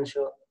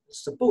financial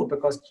support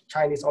because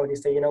Chinese already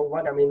say,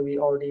 we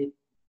already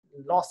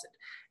lost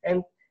it.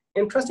 And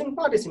interesting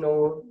part is,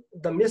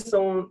 the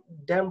Micheon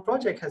Dam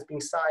project has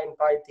been signed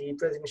by the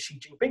President Xi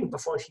Jinping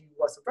before he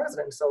was the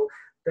president. So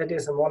that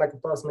is more like a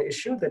personal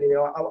issue that,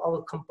 I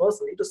will come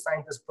personally to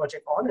sign this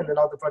project on, and then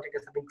now the project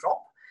has been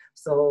dropped.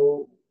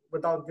 So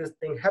without this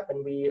thing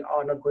happen, we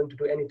are not going to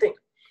do anything.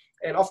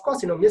 And of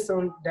course,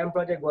 Micheon Dam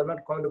project were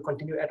not going to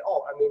continue at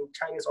all. I mean,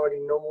 Chinese already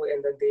know,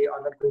 and then they are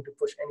not going to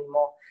push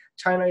anymore.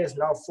 China is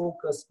now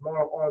focused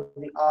more on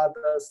the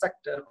other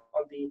sector,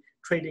 on the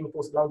trading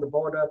posts along the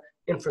border,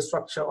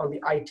 infrastructure, on the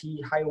IT,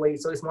 highway.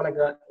 So it's more like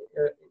a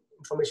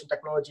information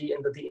technology,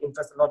 and that they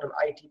invest a lot on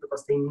IT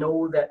because they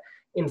know that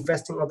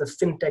investing on the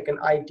fintech and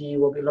IT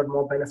will be a lot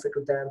more benefit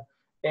to them.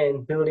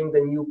 And building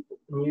the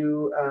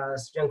new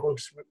Yangon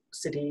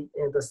city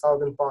in the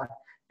southern part,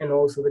 and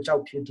also the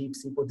Chaotiu deep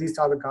sea. But these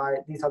are the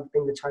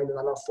things the China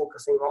are now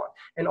focusing on.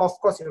 And of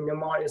course,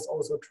 Myanmar is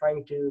also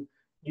trying to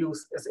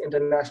use as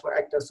international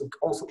actors to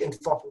also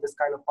involve in this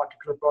kind of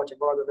particular project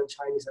rather than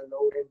Chinese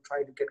alone and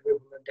try to get away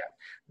from the debt.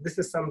 This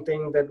is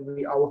something that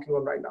we are working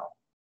on right now.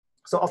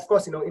 So of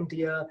course,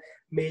 India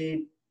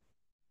the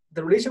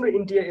relation with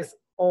India is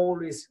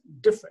always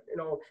different.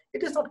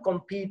 It is not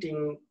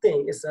competing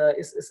thing. It's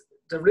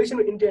the relation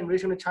with India and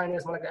relation with China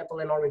is more like an apple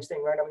and orange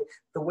thing, right? I mean,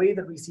 the way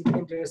that we see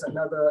India is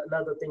another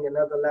thing,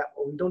 another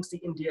level. We don't see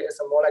India as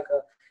more like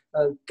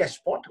a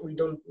cash pot. We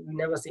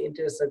never see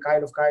India as a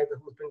kind of guy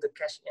who brings the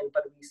cash in,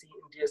 but we see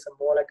India as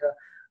more like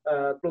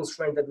a close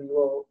friend that we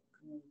will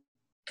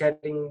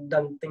getting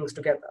done things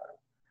together.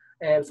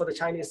 And for the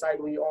Chinese side,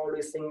 we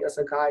always think as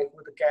a guy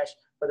with the cash,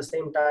 but at the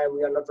same time,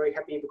 we are not very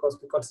happy because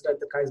we consider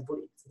the guy's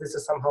bully. So this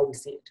is somehow we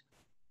see it,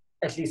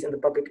 at least in the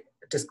public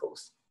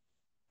discourse.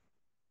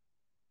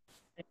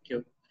 Thank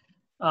you.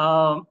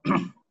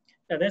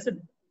 There's a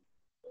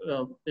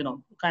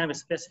kind of a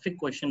specific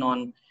question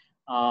on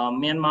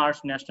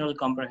Myanmar's National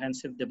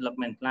Comprehensive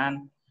Development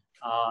Plan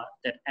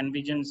that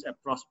envisions a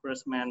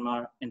prosperous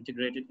Myanmar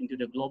integrated into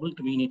the global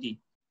community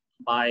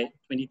by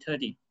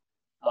 2030.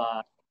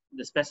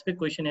 The specific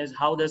question is,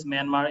 how does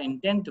Myanmar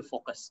intend to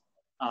focus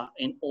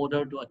in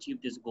order to achieve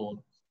this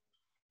goal?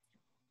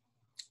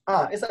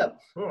 It's a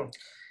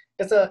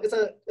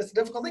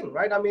difficult thing,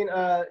 right? I mean,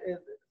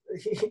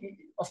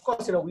 of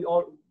course, we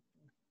all,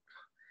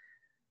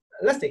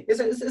 let's say,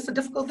 it's a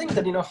difficult thing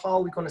that,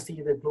 how we're going to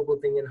see the global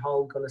thing and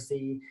how we're going to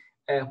see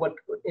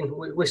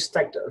which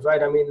sectors,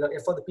 right? I mean,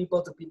 for the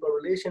people-to-people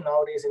relation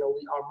nowadays, we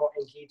are more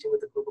engaging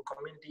with the global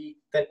community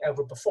than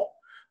ever before.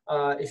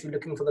 If you're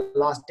looking for the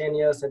last 10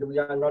 years and we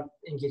are not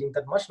engaging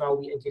that much now,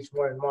 we engage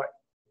more and more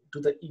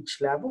to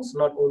each levels,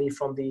 not only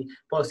from the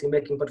policy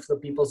making, but for the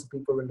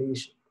people-to-people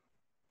relation.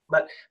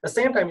 But at the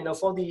same time,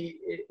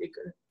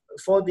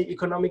 for the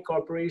economic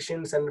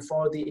corporations and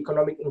for the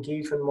economic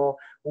engagement more,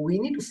 we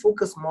need to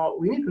focus more,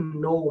 we need to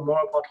know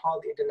more about how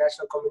the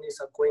international communities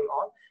are going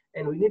on,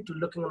 and we need to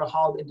look at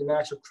how the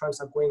international trends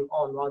are going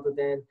on rather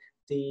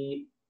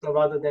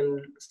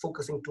than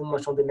focusing too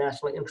much on the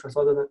national interest.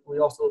 We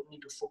also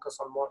need to focus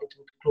on more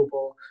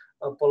global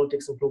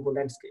politics and global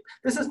landscape.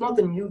 This is not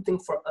a new thing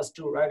for us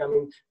too, right? I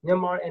mean,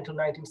 Myanmar until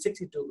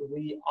 1962,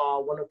 we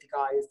are one of the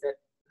guys that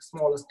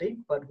smaller state,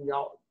 but we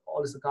are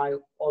always a guy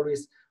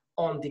always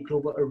on the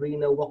global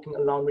arena, working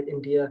along with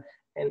India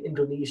and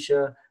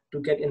Indonesia to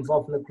get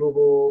involved in the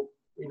global,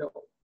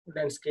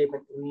 landscape,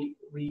 and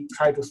we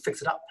try to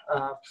fix it up.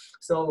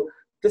 So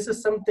this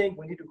is something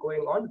we need to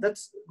going on.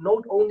 That's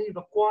not only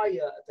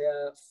require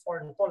the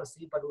foreign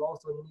policy, but we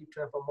also need to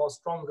have a more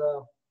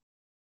stronger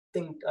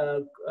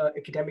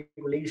academic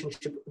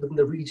relationship within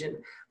the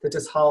region. That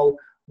is how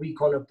we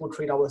gonna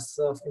portray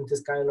ourselves in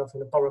this kind of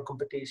power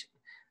competition.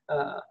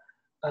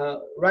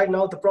 Right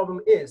now, the problem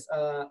is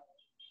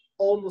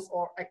almost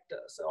all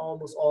actors,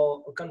 almost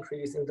all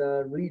countries in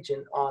the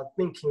region are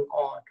thinking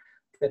on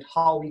that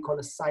how we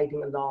gonna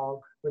siding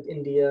along with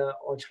India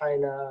or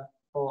China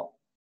or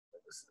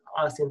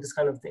ASEAN, this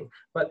kind of thing.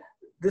 But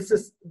this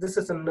is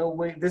in no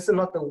way, this is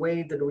not the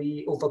way that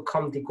we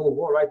overcome the Cold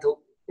War, right?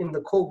 In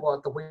the Cold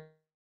War, the way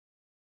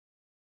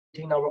we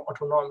maintain our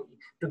autonomy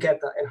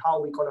together and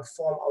how we're gonna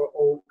form our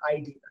own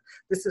idea.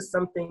 This is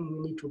something we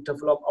need to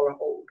develop our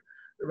own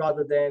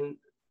rather than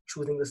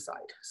choosing the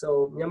side.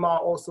 So Myanmar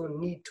also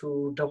need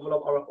to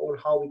develop our own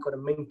how we're gonna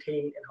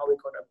maintain and how we're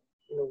gonna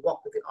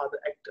work with the other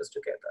actors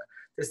together.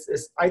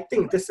 I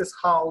think this is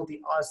how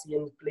the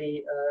ASEAN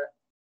play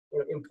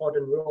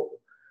important role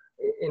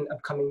in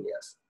upcoming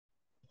years.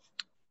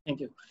 Thank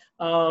you.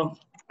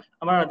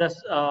 Amara,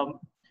 that's, I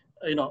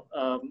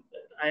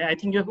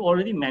think you've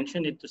already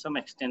mentioned it to some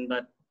extent,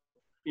 but,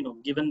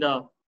 given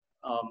the,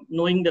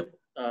 knowing the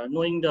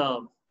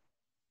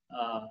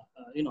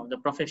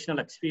professional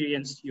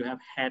experience you have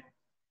had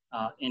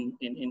in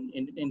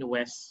the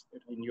West,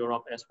 in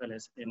Europe, as well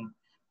as in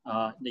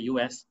the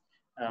US,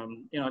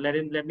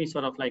 let me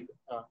sort of like,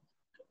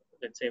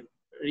 let's say,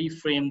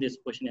 reframe this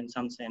question in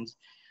some sense.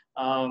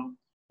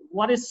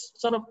 What is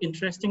sort of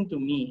interesting to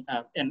me,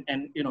 and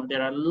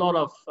there are a lot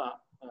of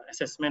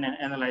assessment and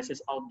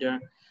analysis out there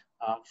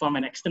from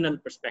an external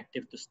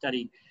perspective to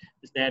study,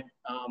 is that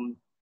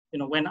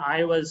when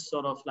I was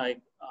sort of like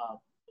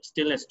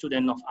still a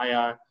student of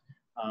IR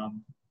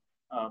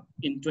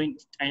in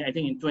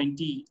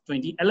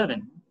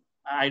 2011,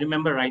 I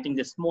remember writing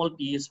this small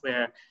piece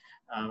where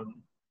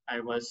I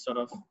was sort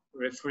of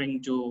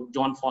referring to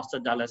John Foster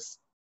Dulles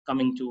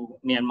coming to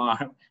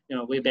Myanmar,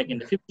 way back in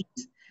the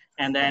 50s.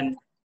 And then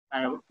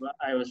I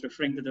was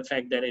referring to the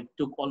fact that it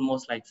took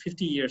almost like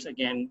 50 years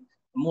again,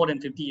 more than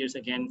 50 years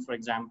again, for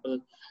example,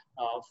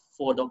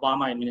 for the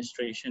Obama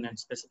administration and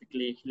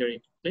specifically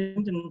Hillary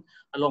Clinton,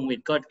 along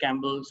with Kurt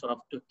Campbell, sort of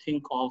to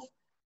think of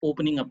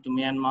opening up to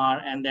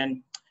Myanmar. And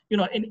then,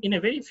 in a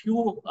very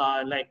few,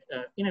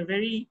 in a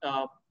very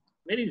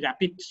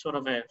rapid sort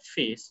of a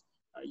phase,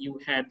 you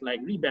had like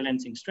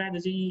rebalancing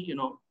strategy,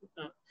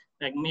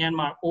 like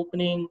Myanmar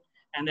opening,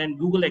 and then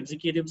Google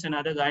executives and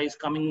other guys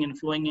coming and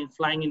flying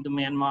into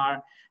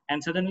Myanmar,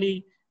 and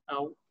suddenly,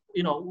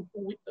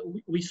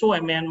 we saw a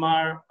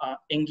Myanmar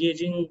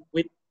engaging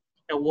with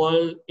a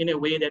world in a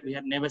way that we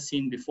had never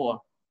seen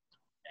before.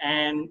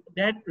 And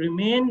that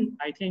remained,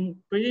 I think,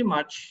 pretty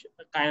much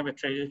kind of a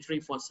trajectory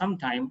for some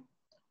time.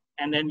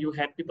 And then you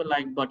had people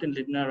like Burton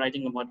Lindner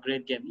writing about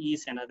Great Game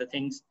East and other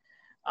things.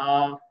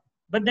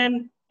 But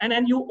then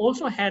you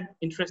also had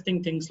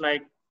interesting things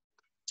like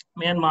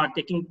Myanmar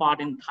taking part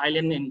in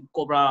Thailand in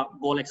Cobra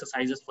goal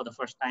exercises for the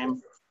first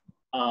time.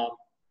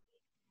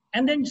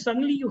 And then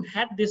suddenly you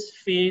had this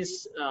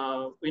phase,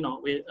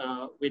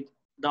 with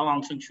Daw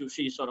Aung San Suu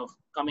Kyi sort of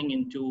coming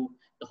into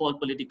the whole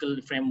political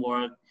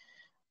framework,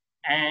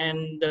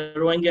 and the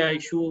Rohingya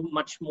issue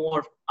much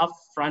more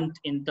upfront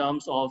in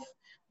terms of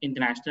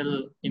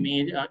international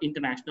image,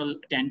 international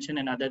attention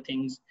and other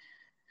things.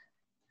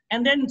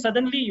 And then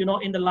suddenly,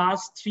 in the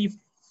last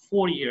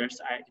 3-4 years,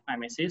 if I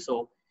may say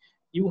so,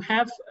 you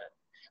have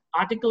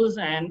articles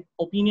and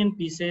opinion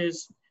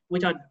pieces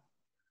which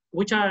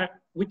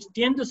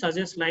tend to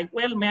suggest like,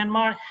 well,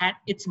 Myanmar had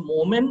its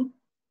moment,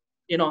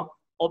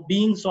 of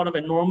being sort of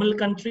a normal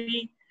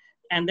country,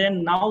 and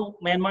then now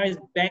Myanmar is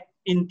back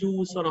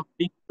into sort of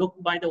being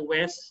looked by the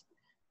West,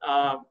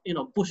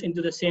 pushed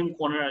into the same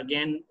corner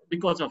again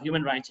because of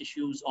human rights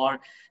issues or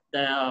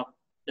the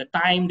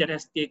time that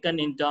has taken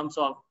in terms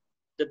of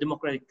the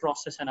democratic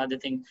process and other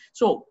things.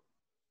 So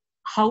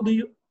how do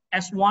you,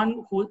 as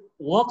one who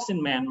works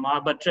in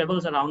Myanmar but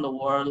travels around the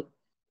world,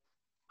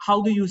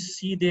 how do you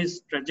see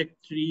this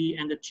trajectory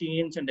and the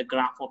change and the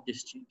graph of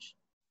this change?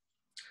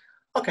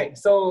 Okay,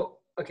 so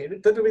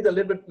that will be a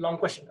little bit long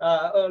question,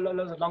 a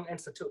long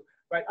answer too,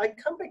 right? I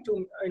come back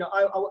to,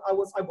 I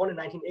was born in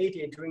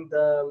 1980 during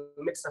the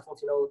midst of,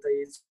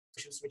 the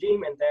socialist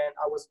regime, and then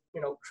I was,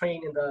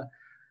 trained in the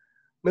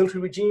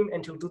military regime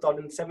until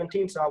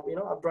 2017. So, I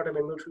brought up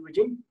a military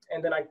regime,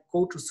 and then I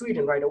go to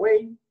Sweden right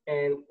away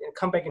and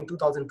come back in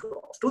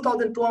 2012.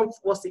 2012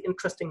 was the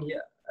interesting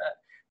year.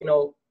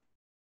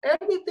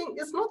 Everything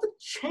is not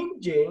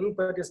changing,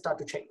 but it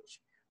started to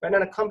change. And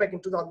then I come back in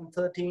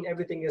 2013,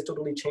 everything is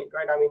totally changed,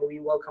 right? I mean, we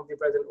welcomed the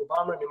President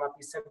Obama, Myanmar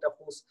Peace Center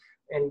host,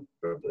 and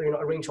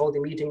arranged all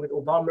the meeting with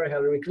Obama,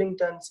 Hillary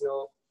Clinton,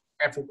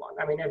 everyone.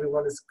 I mean,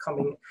 everyone is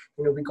coming.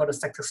 We got a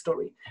success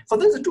story. So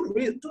there's a two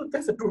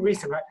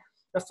reasons, right?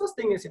 The first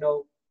thing is,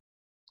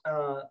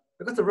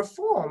 because the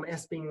reform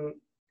has been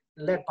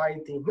led by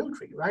the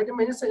military, right? I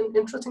mean, it's an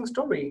interesting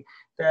story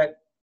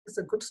that it's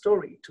a good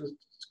story,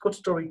 good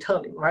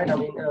storytelling, right? I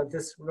mean,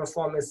 this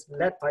reform is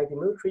led by the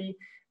military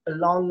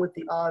along with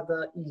the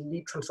other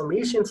elite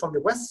transformation from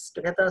the West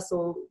together.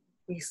 So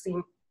we see,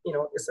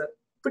 it's a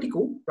pretty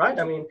cool, right?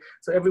 I mean,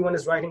 so everyone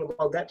is writing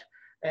about that.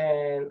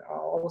 And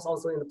I was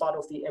also in the part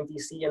of the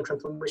MPC and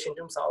transformation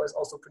team, so I was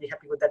also pretty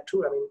happy with that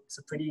too. I mean, it's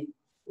a pretty,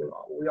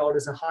 we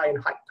always are high in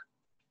hype.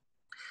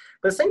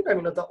 But at the same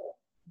time,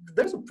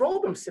 there's a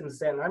problem since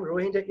then. The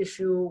Rohingya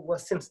issue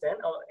was since then,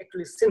 or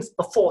actually since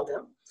before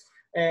then,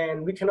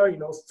 and we cannot,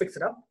 fix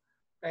it up.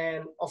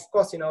 And of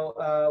course, we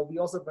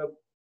also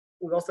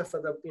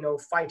for the,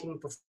 fighting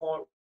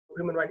before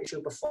human rights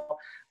issue before.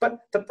 But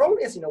the problem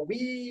is,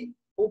 we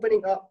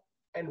opening up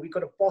and we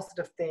got a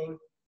positive thing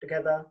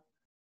together.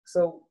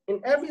 So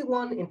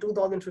everyone in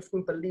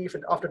 2015 believed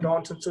that after Daw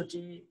Aung San Suu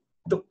Kyi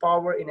took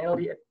power, in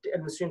early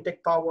administration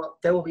take power,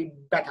 they will be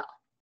better,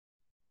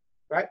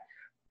 right?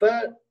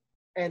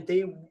 And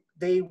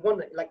they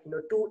want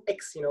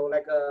 2x,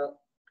 like a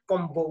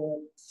combo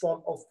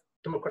form of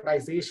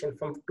democratization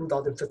from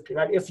 2015,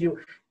 right?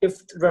 If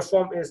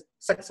reform is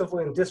successful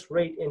in this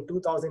rate in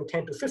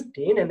 2010 to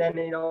 15, and then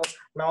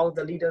now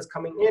the leaders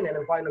coming in, and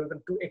then finally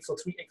the 2x or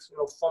 3x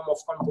form of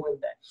combo in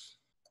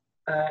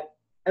there.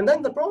 And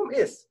then the problem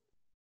is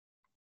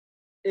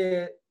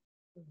their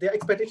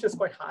expectation is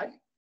quite high,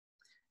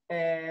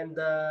 and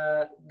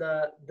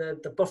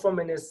the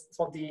performance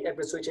for the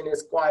administration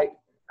is quite,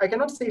 I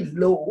cannot say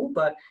low,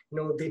 but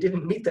they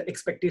didn't meet the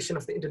expectation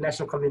of the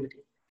international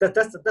community.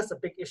 That's a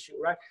big issue,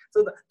 right?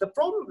 So the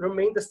problem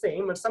remained the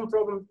same, and some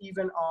problems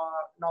even are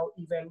now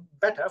even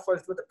better. For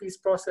example, the peace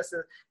process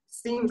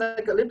seems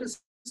like a little bit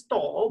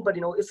stalled, but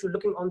if you're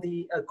looking on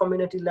the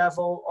community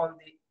level, a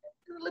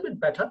little bit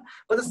better.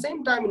 But at the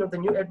same time, the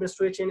new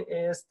administration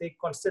they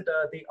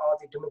consider they are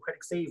the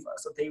democratic saver,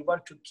 so they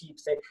want to keep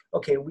saying,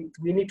 okay, we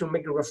need to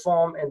make a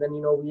reform, and then we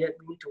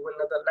need to win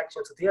another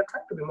election. So they are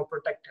trying to be more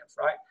protective,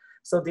 right?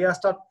 So they are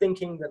start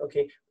thinking that,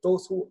 okay,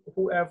 those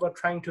whoever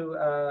trying to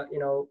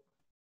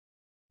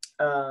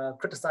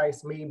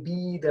criticize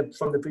maybe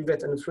from the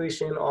previous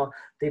administration, or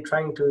they're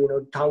trying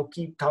to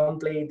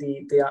downplay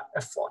their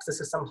efforts. This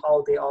is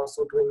somehow they are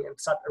also doing and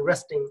start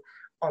arresting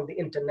on the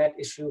internet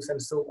issues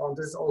and so on.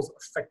 This is also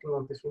affecting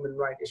on the human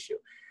rights issue.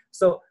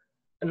 So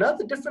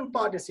another different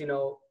part is,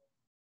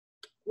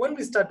 when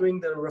we start doing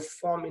the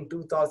reform in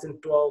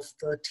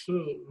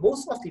 2012-13,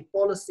 most of the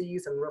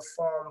policies and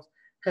reforms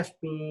have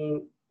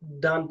been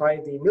done by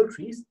the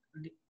militaries,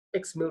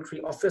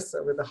 ex-military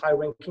officer with a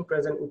high-ranking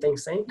President U Thein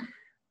Sein,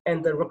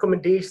 and the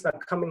recommendations are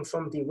coming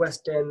from the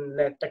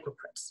Western-led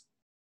technocrats.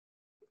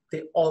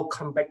 They all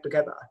come back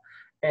together,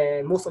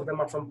 and most of them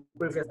are from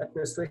previous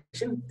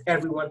administration.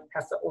 Everyone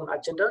has their own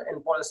agenda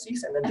and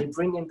policies, and then they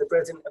bring in the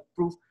president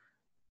approved,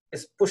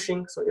 is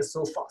pushing, so it's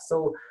so fast.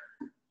 So,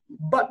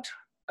 but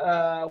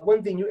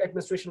when the new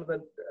administration of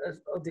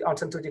the Aung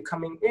San Suu Kyi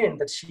coming in,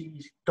 that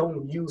she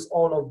don't use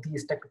all of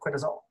these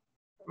technocrats at all.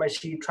 Right?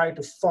 She tried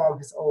to form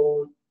his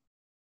own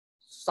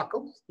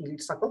circle,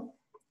 elite circle.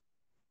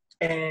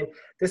 And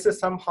this is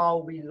somehow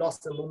we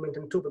lost the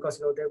momentum too, because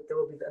there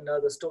will be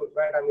another story,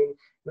 right? I mean,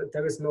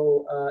 there is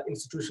no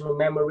institutional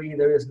memory,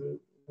 there is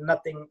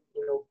nothing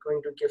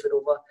going to give it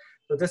over.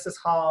 So this is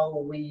how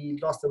we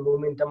lost the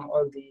momentum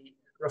on the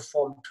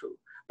reform too.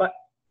 But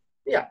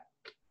yeah,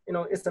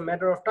 it's a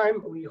matter of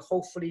time. We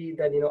hopefully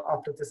that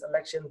after this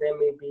election there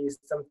may be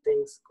some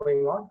things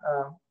going on,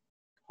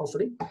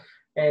 hopefully,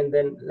 and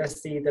then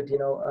let's see that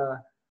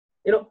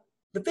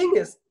the thing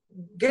is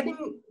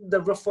getting the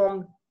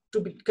reform.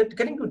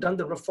 Getting to done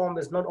the reform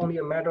is not only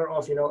a matter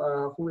of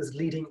who is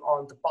leading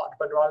on the part,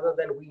 but rather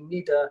than we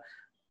need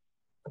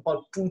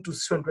about 200 to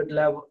 300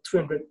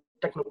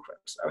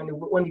 technocrats. I mean,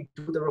 when we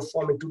do the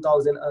reform in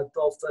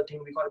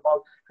 2012-13, we got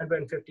about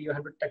 150 or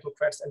 100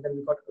 technocrats, and then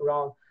we got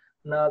around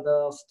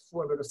another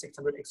 400 or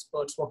 600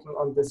 experts working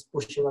on this,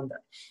 pushing on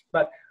that.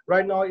 But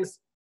right now it's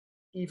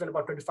even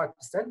about 25%,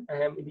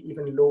 and maybe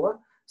even lower.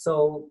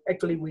 So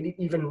actually, we need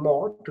even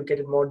more to get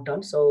it more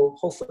done. So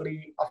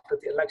hopefully, after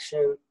the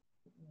election,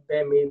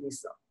 there may be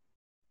some.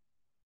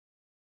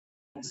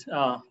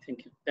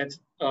 Thank you. That's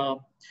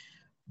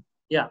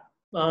yeah,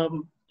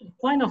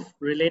 kind of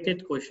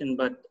related question,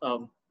 but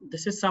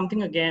this is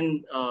something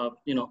again,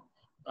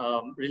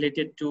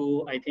 related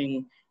to, I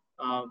think,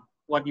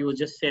 what you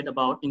just said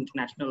about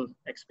international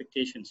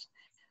expectations.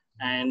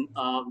 And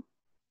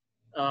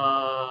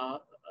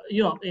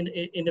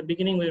in the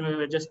beginning when we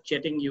were just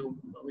chatting,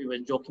 we were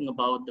joking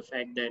about the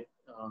fact that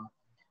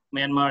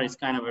Myanmar is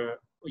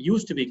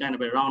used to be kind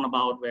of a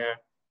roundabout where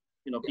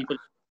people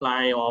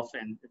fly off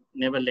and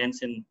never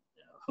lands in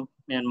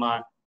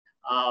Myanmar.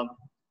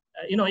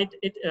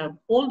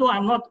 Although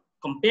I'm not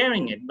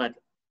comparing it, but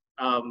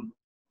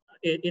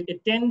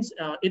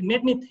it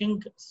made me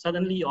think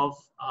suddenly of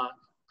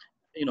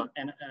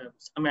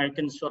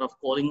Americans sort of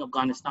calling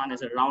Afghanistan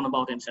as a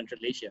roundabout in Central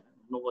Asia.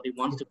 Nobody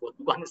wants to go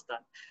to Afghanistan,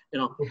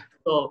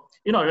 So,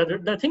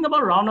 the thing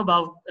about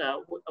roundabout,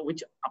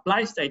 which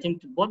applies, I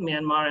think, to both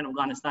Myanmar and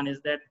Afghanistan, is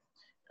that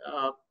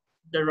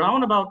the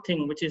roundabout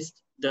thing, which is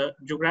the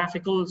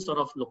geographical sort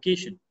of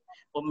location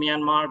of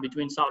Myanmar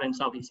between South and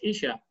Southeast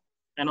Asia,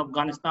 and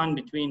Afghanistan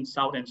between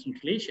South and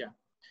Central Asia,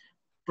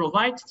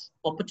 provides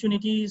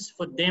opportunities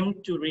for them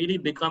to really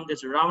become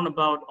this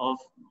roundabout of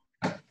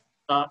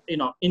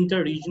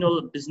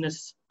inter-regional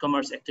business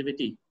commerce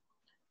activity.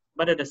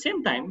 But at the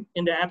same time,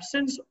 in the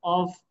absence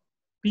of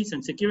peace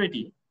and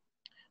security,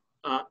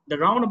 the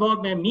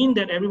roundabout may mean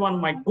that everyone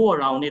might go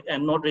around it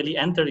and not really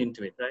enter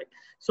into it, right?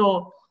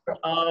 So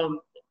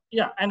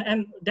yeah,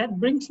 and that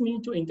brings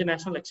me to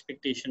international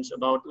expectations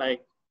about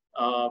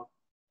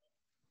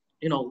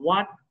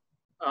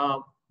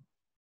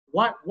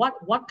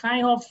what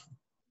kind of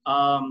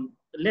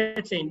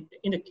let's say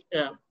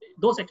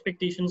those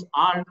expectations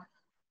are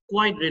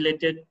quite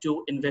related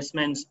to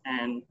investments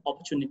and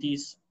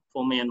opportunities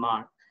for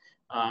Myanmar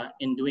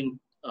in doing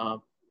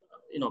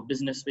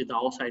business with the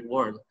outside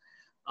world.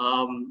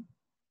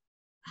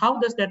 How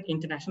does that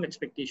international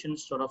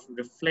expectations sort of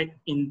reflect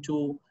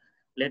into,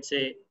 let's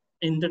say,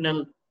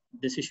 internal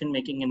decision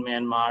making in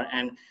Myanmar?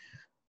 And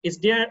is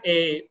there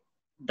a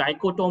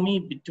dichotomy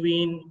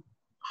between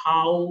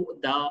how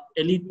the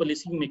elite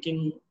policy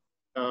making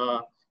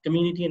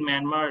community in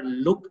Myanmar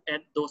look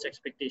at those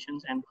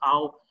expectations and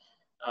how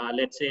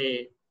let's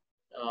say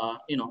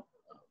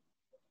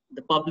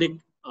the public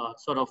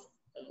sort of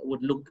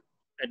would look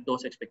at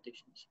those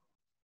expectations?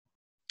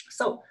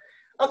 So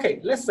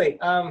okay, let's say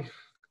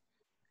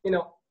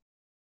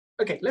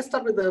okay, let's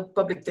start with the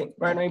public thing,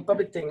 right? I mean,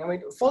 public thing. I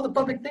mean, for the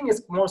public thing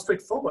is more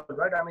straightforward,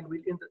 right? I mean,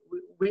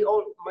 we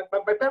all,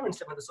 my parents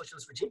live in the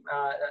socialist regime,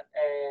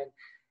 and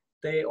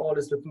they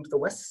always looking to the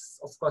West.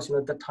 Of course,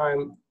 at that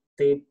time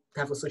they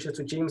have a socialist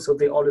regime, so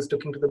they always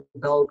looking to the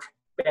belt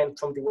band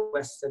from the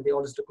West, and they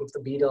always looking to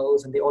the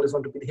Beatles, and they always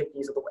want to be the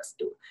hippies of the West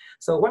too.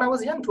 So when I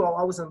was young too,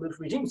 I was in the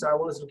military regime, so I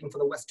was looking for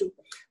the West too.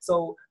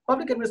 So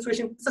public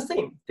administration is the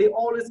same. They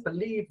always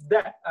believe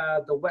that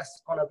the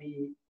West gonna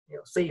be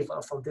safer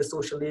from this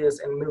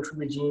socialist and military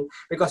regime,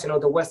 because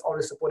the West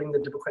always supporting the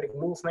democratic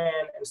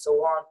movement and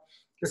so on,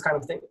 this kind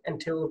of thing,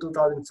 until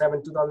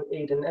 2007,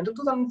 2008, and until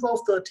 2012,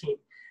 13.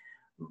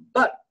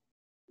 But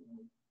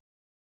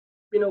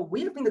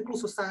we have been the closed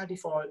society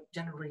for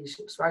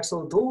generations, right?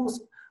 So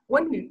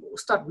when we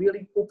start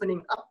really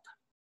opening up,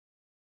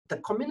 the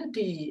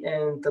community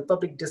and the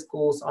public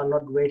discourse are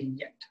not ready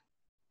yet,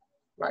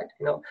 right?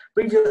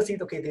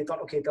 Previously, okay, they thought,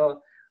 okay,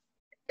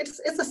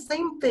 it's the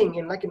same thing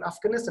in like in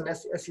Afghanistan,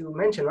 as you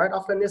mentioned, right?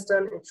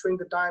 Afghanistan, during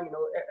the time, you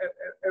know,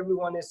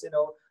 everyone is, you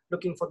know,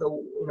 looking for the,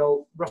 you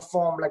know,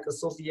 reform, like the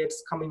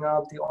Soviets coming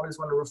up, they always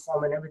want to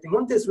reform and everything.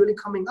 When this really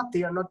coming up,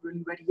 they are not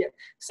really ready yet.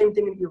 Same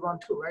thing in Iran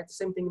too, right? The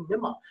same thing in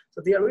Myanmar.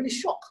 So they are really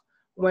shocked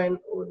when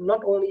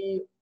not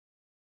only,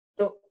 you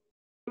know,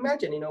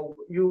 imagine, you know,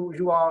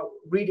 you are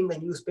reading the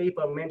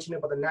newspaper mentioning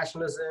about the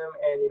nationalism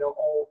and, you know,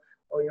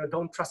 or, you know,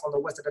 don't trust on the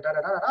West,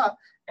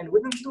 and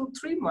within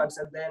 2-3 months,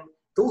 and then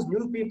those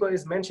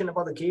newspapers mention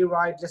about the gay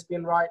right,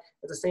 lesbian right,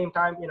 at the same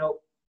time, you know,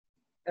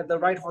 at the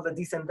right for the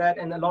this and that,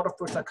 and a lot of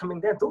tourists are coming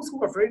there. Those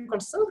who are very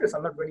conservative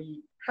are not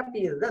really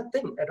happy with that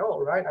thing at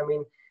all, right? I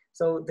mean,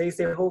 so they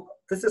say, oh,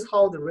 this is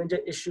how the Ranger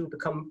issue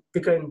become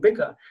bigger and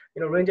bigger.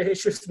 You know, Ranger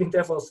issue has been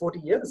there for 40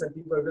 years and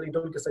people really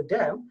don't give a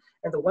damn.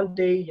 And the one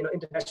day, you know,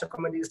 international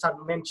communities start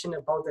mentioning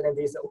about it and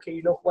they say, okay,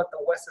 you know what, the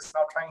West is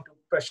now trying to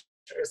pressure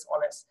us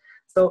on us.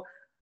 So,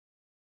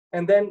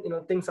 and then, you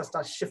know, things are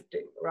start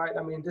shifting, right?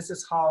 I mean, this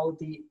is how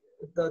the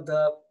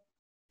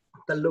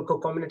local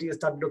communities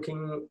start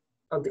looking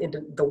at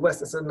the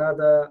West as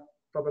another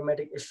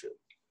problematic issue.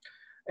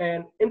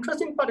 And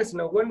interesting part is, you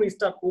know, when we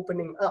start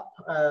opening up,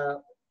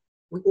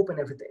 we open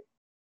everything,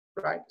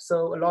 right?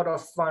 So a lot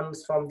of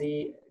funds from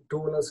the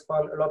donors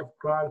fund, a lot of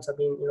grants have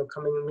been, you know,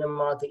 coming in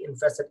Myanmar, they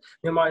invested.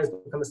 Myanmar has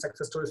become a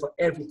success story for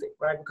everything,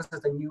 right? Because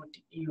it's a new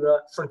era,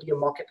 frontier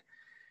market.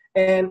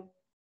 And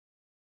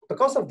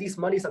because of these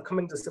monies are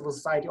coming to civil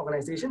society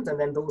organizations, and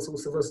then those who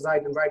civil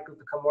society and right group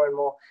become more and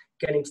more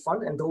getting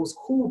fund, and those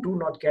who do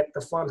not get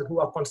the funds, who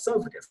are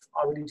conservative,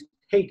 are really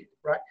hated,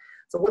 right?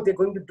 So what they're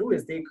going to do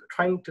is they're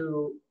trying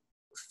to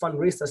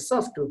fundraise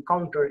themselves to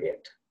counter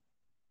it.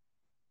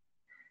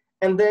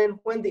 And then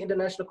when the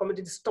international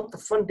community stop the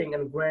funding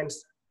and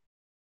grants,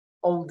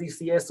 all these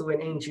CSO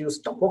and NGOs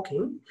stop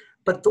working,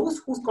 but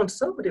those whose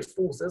conservative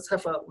forces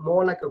have a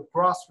more like a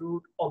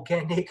grassroots,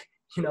 organic,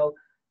 you know,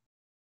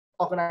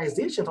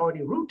 organizations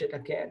already rooted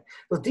again.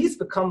 So these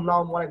become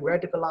now more like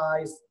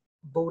radicalized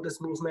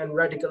Buddhist movement,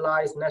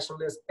 radicalized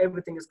nationalists,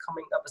 everything is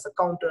coming up as a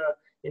counter,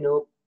 you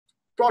know,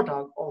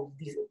 product of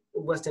these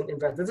Western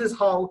investors. This is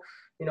how,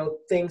 you know,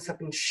 things have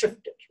been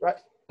shifted, right?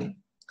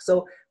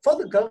 So for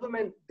the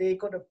government, they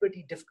got a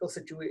pretty difficult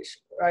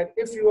situation, right?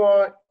 If you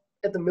are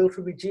at the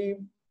military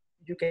regime,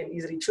 you can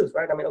easily choose,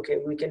 right? I mean, okay,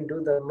 we can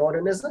do the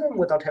modernism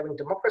without having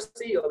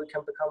democracy, or we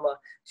can become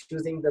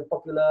choosing the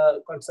popular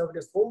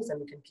conservative force and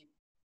we can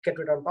get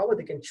rid of power,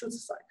 they can choose a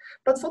side.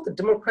 But for the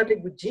democratic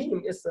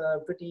regime, it's a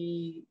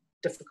pretty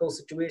difficult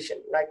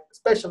situation, like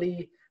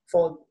especially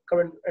for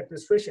current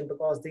administration,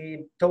 because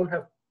they don't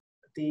have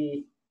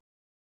they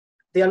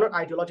are not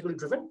ideologically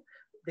driven.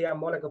 They are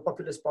more like a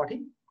populist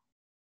party.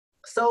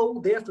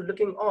 So they have to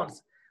looking on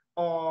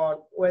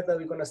whether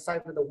we're going to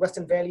side with the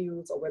Western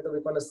values or whether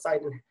we're going to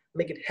side and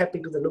make it happy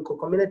to the local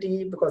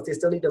community, because they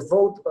still need a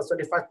vote, because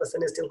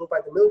 25% is still ruled by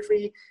the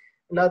military.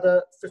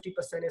 Another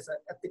 50% is an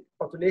ethnic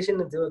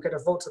population, and they will get a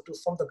vote. So to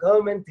form the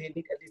government, they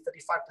need at least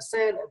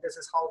 35%. And this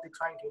is how they're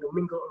trying to, you know,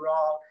 mingle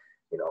around,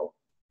 you know,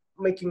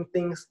 making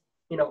things,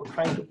 you know,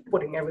 trying to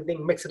putting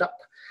everything, mix it up.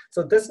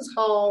 So this is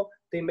how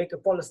they make a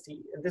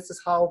policy. And this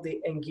is how they're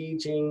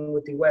engaging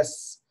with the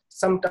West.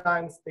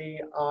 Sometimes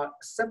they are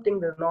accepting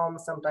the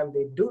norms, sometimes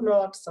they do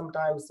not,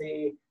 sometimes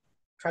they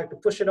try to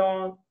push it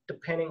on,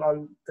 depending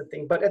on the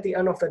thing. But at the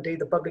end of the day,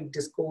 the public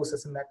discourse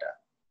doesn't matter.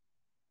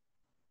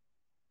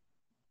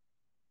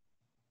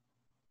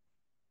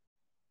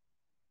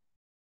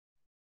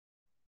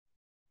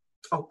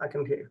 Oh, I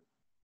can hear you.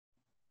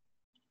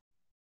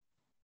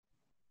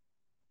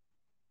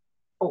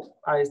 Oh,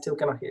 I still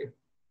cannot hear you.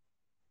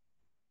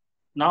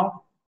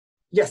 Now?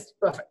 Yes,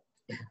 perfect.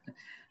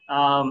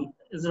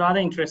 It's a rather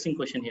interesting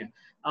question here.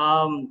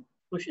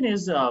 Question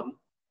is,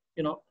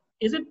 you know,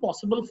 is it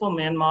possible for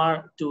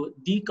Myanmar to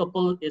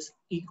decouple its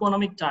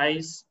economic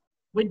ties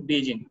with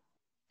Beijing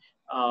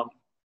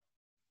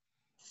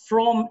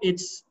from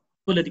its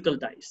political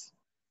ties?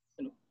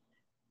 You know,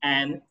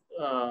 and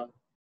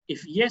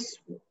if yes,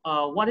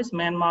 what is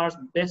Myanmar's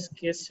best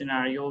case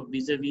scenario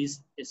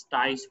vis-a-vis its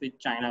ties with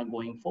China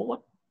going forward?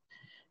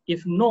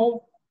 If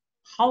no,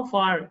 how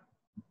far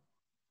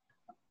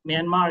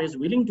Myanmar is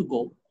willing to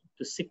go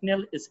to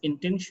signal its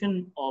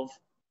intention of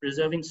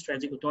preserving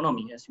strategic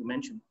autonomy, as you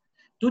mentioned,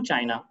 to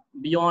China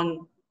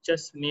beyond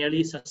just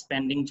merely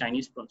suspending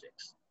Chinese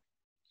projects?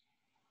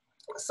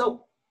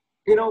 So,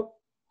 you know,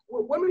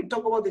 when we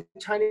talk about the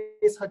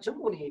Chinese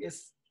hegemony,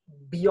 it's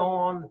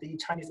beyond the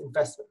Chinese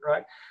investment,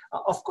 right?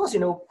 Of course, you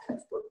know,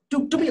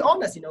 to be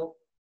honest, you know,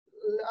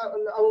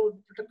 I will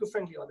protect you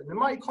frankly on it.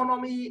 My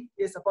economy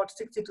is about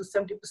 60 to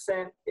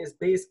 70% is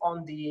based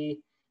on the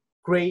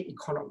gray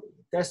economy.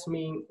 That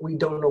means we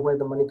don't know where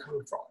the money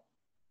coming from,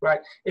 right?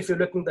 If you're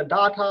looking at the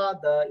data,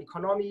 the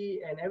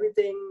economy and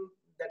everything,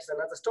 that's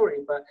another story.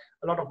 But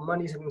a lot of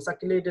money is being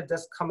circulated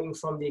that's coming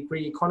from the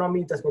gray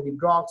economy. That's maybe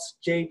drugs,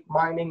 jade,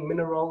 mining,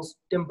 minerals,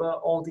 timber,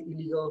 all the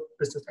illegal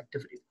business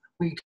activities.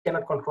 We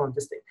cannot control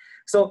this thing.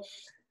 So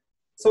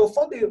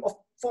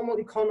formal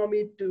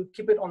economy, to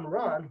keep it on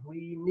run,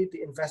 we need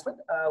the investment,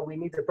 we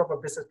need the proper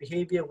business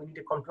behavior, we need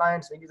the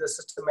compliance, we need the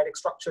systematic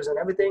structures and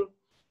everything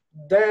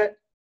that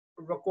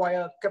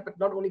require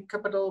not only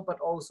capital, but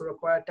also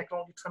require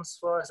technology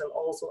transfers and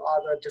also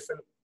other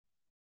different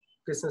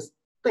business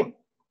things.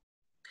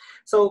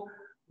 So,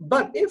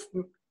 but if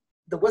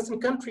the Western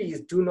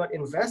countries do not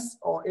invest,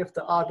 or if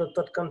the other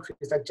third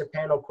countries like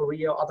Japan or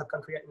Korea or other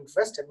countries are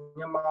invested,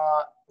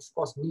 Myanmar, of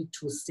course, need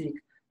to seek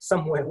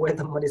somewhere where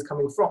the money is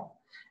coming from.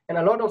 And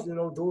a lot of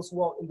those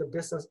who are in the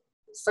business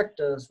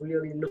sectors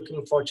really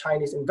looking for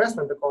Chinese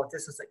investment, because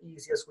this is the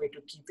easiest way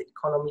to keep the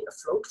economy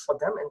afloat for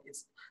them. And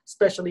it's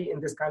especially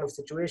in this kind of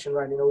situation,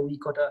 right? We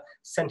got a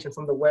sanction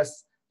from the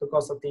West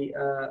because of the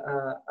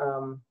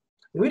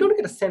we don't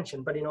get a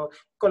sanction, but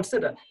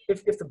consider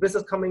if the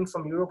business coming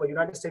from Europe or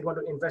United States want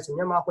to invest in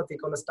Myanmar, but they're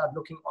going to start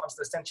looking onto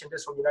the sanction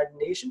list from United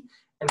Nations,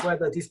 and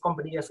whether these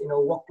companies have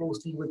work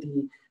closely with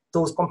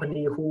those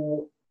companies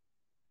who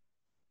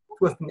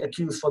have been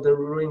accused for the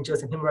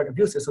Rangers and human rights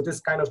abuses. So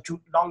this kind of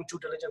long due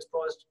diligence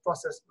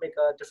process make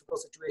a difficult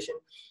situation.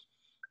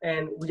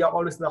 And we are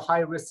always in the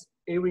high risk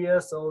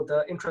area, so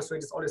the interest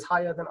rate is always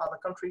higher than other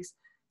countries.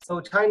 So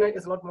China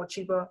is a lot more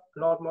cheaper, a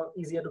lot more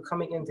easier to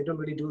coming in. They don't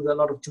really do a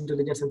lot of due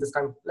diligence in this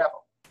kind of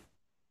level.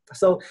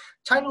 So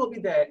China will be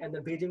there, and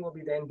then Beijing will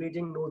be there, and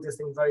Beijing knows this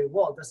thing very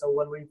well. That's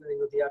one reason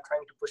they are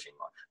trying to push it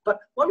on. But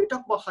when we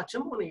talk about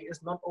hegemony,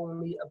 it's not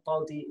only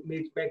about the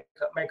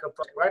mega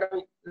project, right? I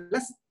mean,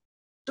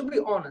 to be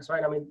honest,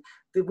 right? I mean,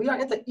 we are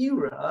in the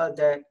era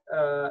that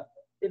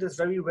it is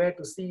very rare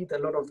to see that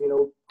a lot of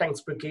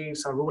tanks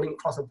brigades are rolling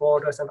across the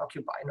borders and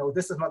occupy.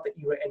 This is not the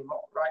era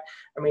anymore, right?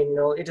 I mean,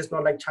 it is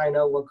not like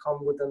China will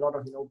come with a lot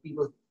of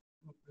people,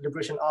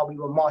 liberation army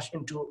will march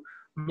into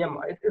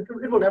Myanmar. It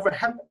will never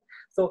happen.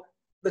 So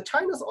the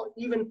China's are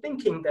even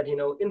thinking that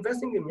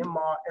investing in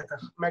Myanmar as a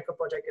mega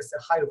project is a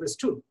high risk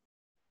too.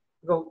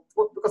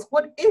 Because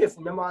what if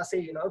Myanmar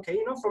say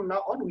okay, from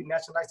now on we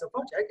nationalize the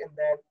project, and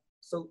then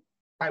so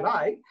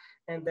bye-bye,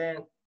 and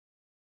then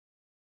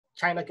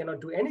China cannot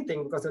do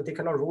anything because they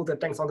cannot roll the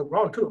tanks on the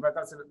ground too, right?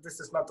 This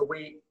is not the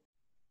way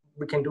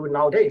we can do it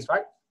nowadays,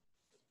 right?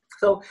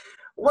 So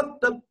what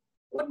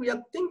we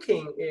are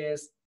thinking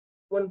is,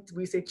 when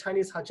we say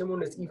Chinese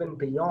hegemony is even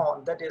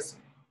beyond, that is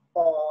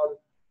on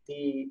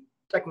the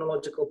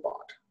technological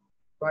part,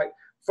 right?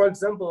 For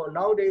example,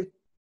 nowadays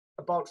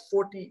about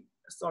 80%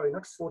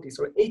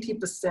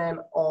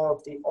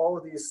 of all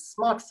these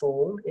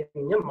smartphones in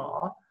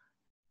Myanmar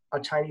are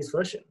Chinese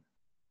version.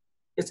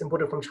 It's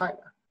imported from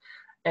China.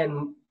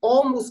 And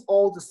almost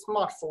all the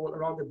smartphone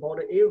around the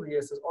border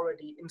areas is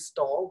already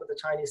installed with a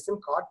Chinese SIM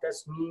card. That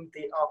means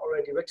they are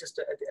already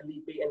registered at the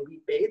Alipay and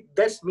WePay.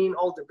 That means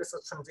all the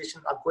business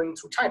transactions are going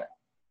through China.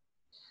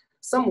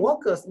 Some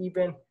workers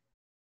even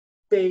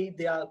pay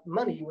their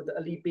money with the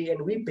Alipay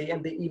and WePay,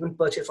 and they even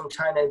purchase from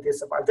China and they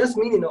survive. That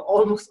means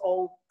almost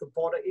all the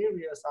border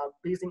areas are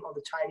based on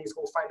the Chinese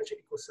whole financial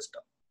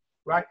ecosystem,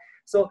 right?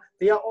 So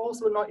they are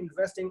also now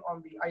investing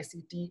on the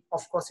ICT.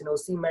 Of course,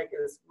 CMAC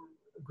is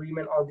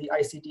agreement on the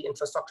ICT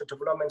infrastructure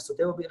development. So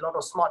there will be a lot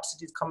of smart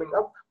cities coming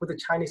up with the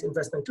Chinese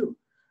investment too.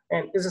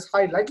 And it is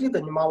highly likely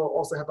that Myanmar will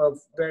also have a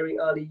very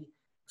early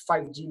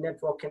 5G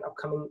network in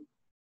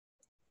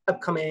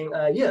upcoming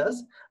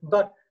years.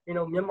 But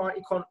Myanmar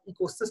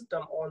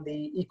ecosystem on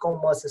the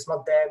e-commerce is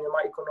not there.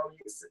 Myanmar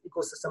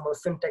ecosystem of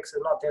fintechs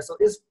is not there. So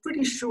it's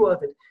pretty sure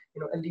that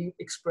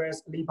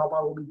AliExpress,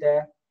 Alibaba will be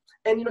there.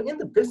 And in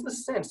the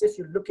business sense, if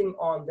you're looking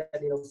on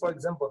that, for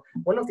example,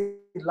 one of the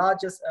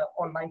largest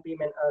online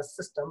payment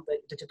system, the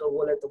digital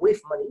wallet, the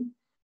Wave Money,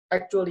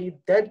 actually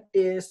that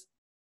is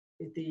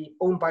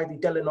owned by the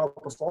Telenor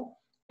before,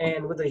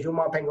 and with the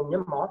Yuma Bank of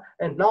Myanmar,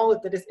 and now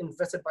that is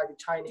invested by the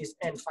Chinese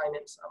and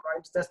finance,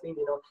 right? That means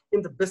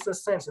in the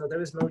business sense,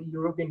 there is no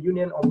European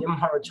Union or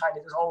Myanmar or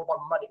China. It's all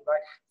about money,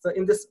 right? So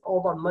in this all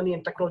about money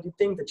and technology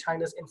thing, the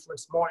China's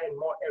influence more and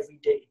more every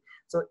day.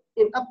 So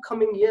in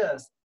upcoming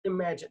years,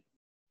 imagine.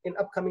 In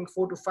upcoming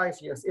 4 to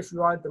 5 years, if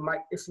you are in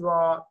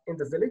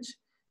the village,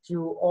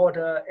 you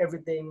order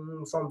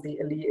everything from the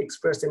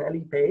AliExpress and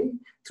Alipay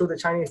through the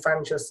Chinese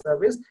financial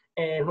service,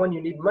 and when you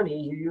need money,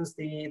 you use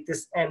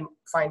this end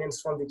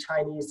finance from the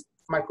Chinese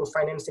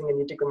microfinancing, and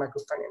you take a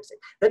microfinancing.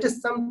 That is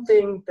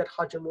something that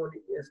hegemony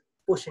is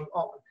pushing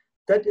on.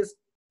 That is,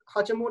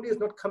 hegemony is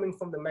not coming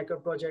from the mega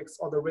projects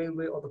or the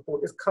railway or the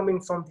port. It's coming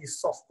from the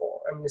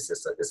softball. I mean,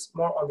 it's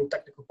more on the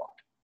technical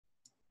part.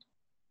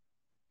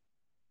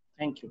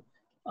 Thank you.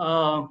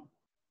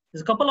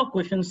 There's a couple of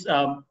questions.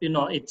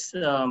 It's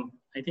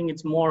I think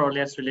it's more or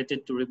less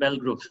related to rebel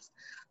groups.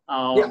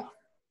 Yeah.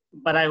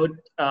 But I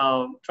would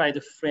try to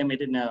frame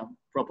it in a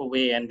proper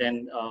way. And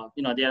then,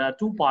 there are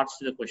two parts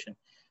to the question.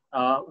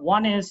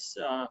 One is,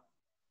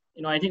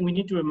 I think we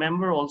need to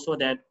remember also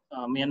that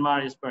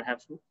Myanmar is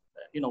perhaps,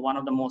 one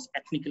of the most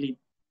ethnically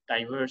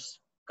diverse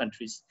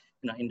countries,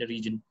 in the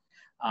region.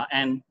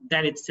 And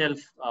that itself,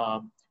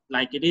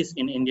 like it is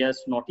in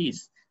India's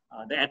Northeast,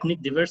 the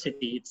ethnic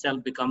diversity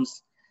itself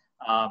becomes,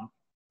 a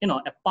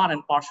part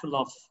and parcel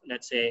of,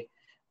 let's say,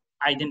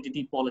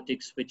 identity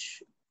politics,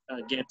 which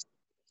gets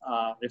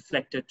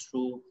reflected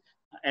through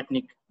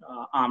ethnic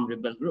armed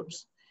rebel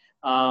groups.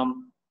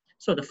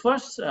 So the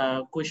first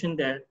question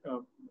that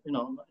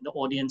the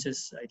audience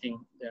is, I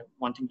think, they're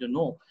wanting to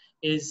know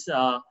is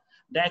the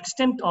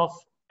extent of,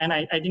 and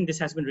I think this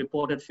has been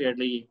reported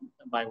fairly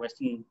by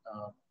Western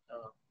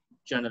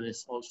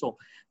journalists also,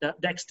 the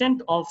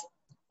extent of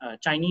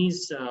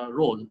Chinese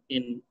role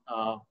in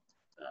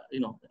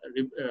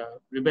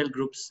rebel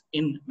groups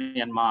in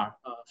Myanmar,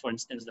 for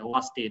instance, the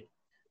Hoa state,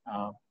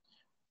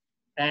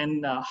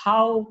 and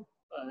how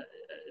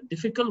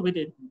difficult would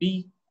it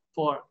be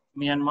for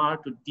Myanmar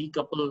to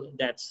decouple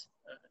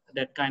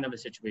that kind of a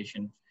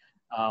situation,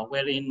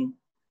 wherein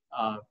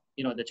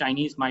the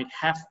Chinese might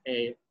have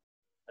a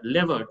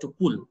lever to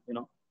pull,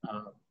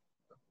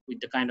 with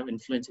the kind of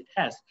influence it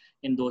has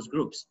in those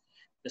groups.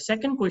 The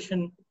second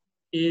question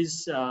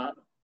is,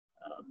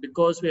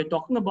 because we're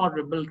talking about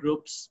rebel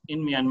groups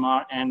in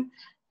Myanmar, and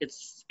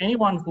it's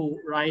anyone who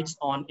writes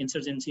on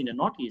insurgency in the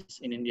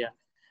Northeast in India,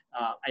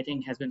 I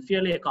think has been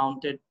fairly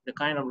accounted the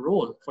kind of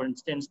role, for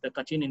instance, the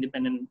Kachin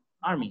Independent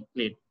Army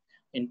played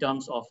in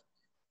terms of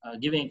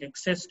giving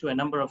access to a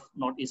number of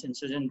Northeast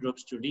insurgent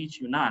groups to reach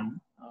Yunnan.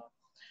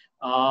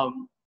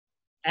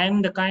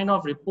 And the kind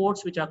of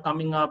reports which are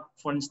coming up,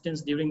 for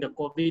instance, during the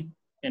COVID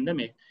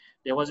pandemic,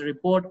 there was a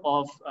report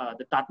of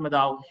the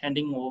Tatmadaw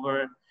handing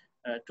over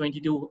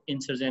 22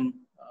 insurgent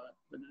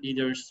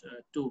leaders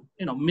to,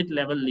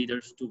 mid-level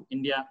leaders to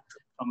India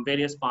from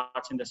various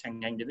parts in the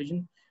Sangang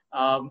division.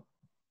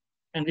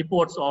 And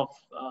reports of,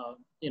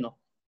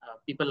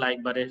 people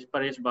like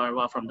Paresh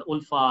Barwa from the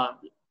Ulfa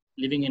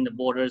living in the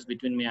borders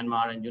between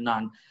Myanmar and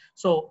Yunnan.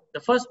 So the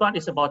first part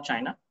is about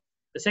China.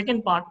 The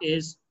second part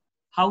is,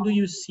 how do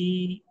you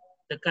see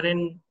the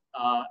current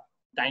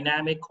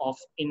dynamic of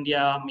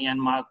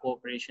India-Myanmar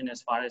cooperation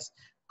as far as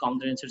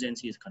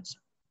counterinsurgency is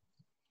concerned?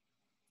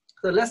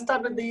 So let's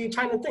start with the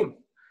China thing.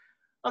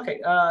 Okay,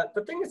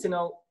 the thing is,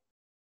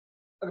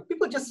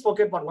 people just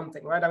forget about one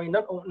thing, right? I mean,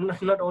 not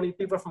only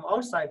people from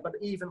outside, but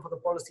even for the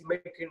policy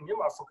maker in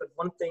Myanmar, forget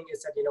one thing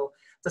is that,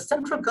 the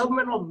central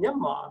government of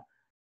Myanmar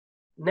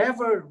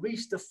never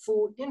reached the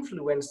full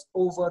influence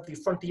over the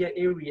frontier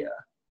area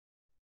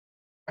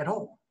at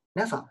all.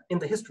 Never in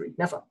the history,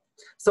 never.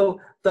 So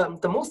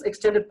the most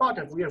extended part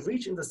that we have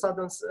reached in the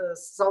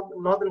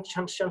northern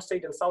Shan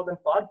state and southern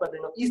part, but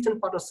eastern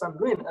part of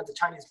Sanlun at the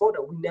Chinese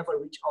border, we never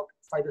reached out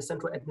by the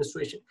central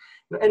administration.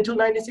 Until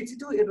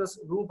 1962, it was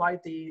ruled by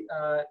the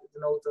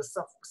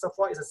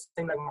Safwa is a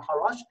thing like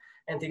Maharaj,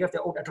 and they have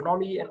their own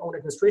autonomy and own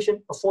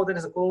administration. Before that,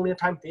 as a colonial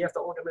time, they have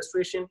their own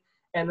administration.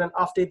 And then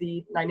after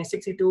the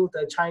 1962,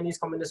 the Chinese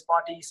Communist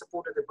Party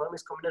supported the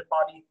Burmese Communist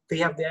Party. They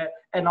have their,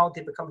 and now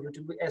they become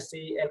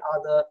UWSA and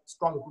other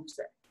strong groups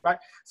there, right?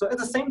 So it's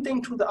the same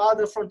thing to the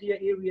other frontier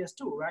areas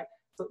too, right?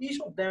 So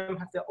each of them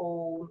have their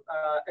own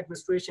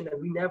administration,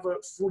 and we never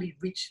fully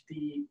reach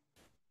the,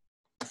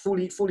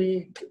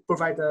 fully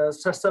provide the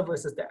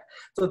services there.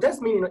 So that's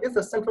meaning, if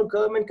the central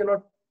government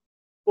cannot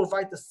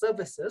provide the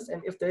services,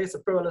 and if there is a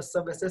parallel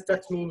services,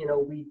 that means,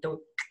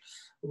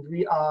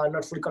 we are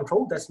not fully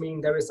controlled. That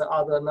means there is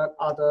other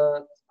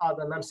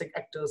non-state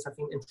actors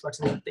having influence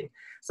in that thing.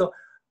 So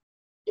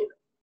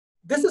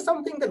this is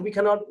something that we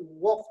cannot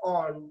walk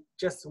on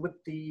just with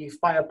the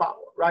firepower,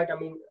 right? I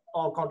mean,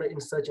 or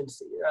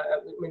counterinsurgency.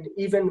 I mean,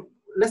 even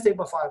let's say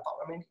about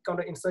firepower. I mean,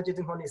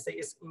 counterinsurgency, when they say,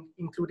 is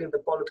including the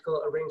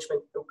political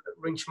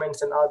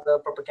arrangements and other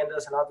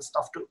propagandas and other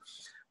stuff too.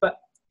 But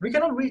we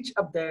cannot reach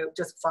up there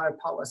just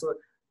firepower. So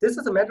this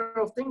is a matter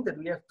of thing that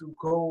we have to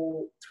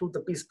go through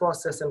the peace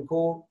process and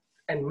go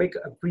and make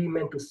an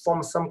agreement to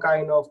form some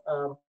kind of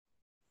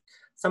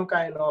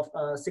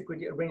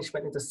security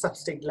arrangement at the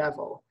sub-state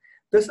level.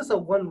 This is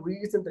one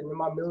reason the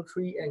Myanmar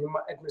military and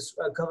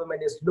Myanmar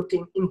government is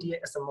looking India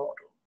as a model,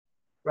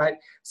 right?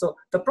 So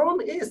the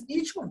problem is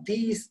each of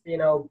these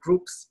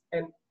groups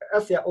and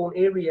have their own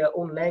area,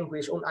 own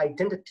language, own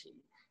identity,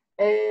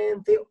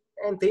 and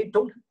they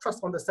don't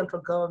trust on the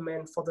central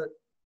government for the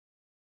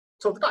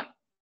time.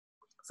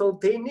 So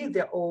they need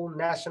their own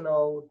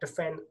national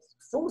defense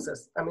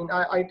forces. I mean,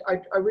 I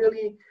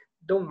really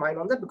don't mind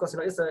on that, because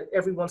it's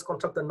everyone's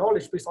constructed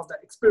knowledge based on that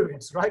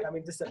experience, right? I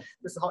mean, this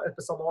is how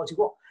epistemology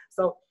works.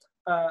 So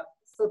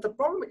so the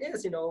problem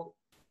is,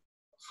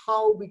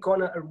 how we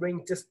gonna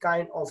arrange this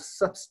kind of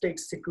sub-state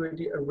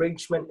security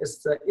arrangement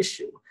is the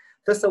issue.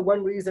 That's the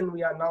one reason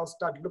we are now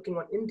start looking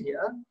on India.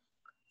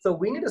 So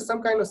we need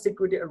some kind of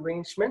security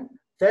arrangement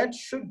that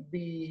should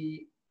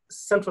be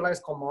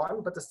centralized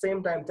command, but at the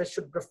same time, that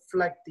should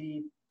reflect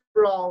the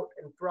proud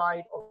and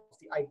pride of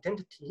the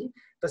identity,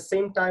 at the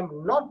same time,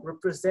 not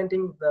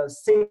representing the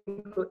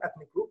single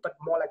ethnic group, but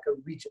more like a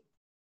region.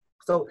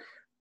 So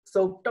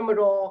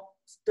Tamador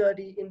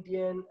study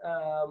Indian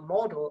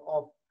model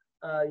of,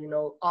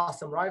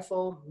 Assam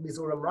rifle,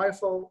 Mizoram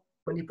rifle,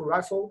 Manipur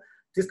rifle,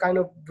 this kind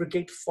of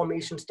brigade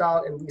formation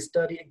style, and we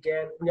study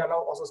again, we are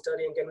now also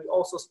studying again, we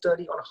also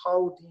study on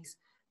how these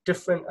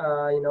different,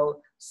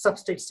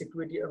 sub-state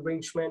security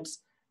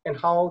arrangements and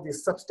how the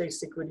sub-state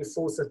security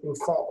force has been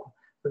formed.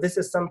 But this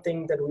is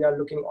something that we are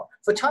looking on.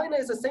 For China,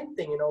 it's the same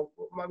thing,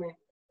 I mean,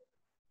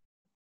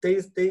 they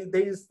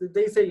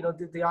say, you know,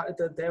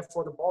 they're there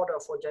for the border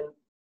for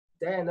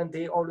there, and then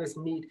they always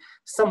need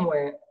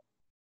someone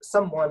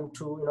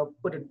to, you know,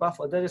 put it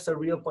buffer. That is a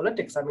real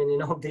politics. I mean, you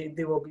know,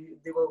 they will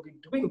be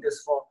doing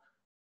this for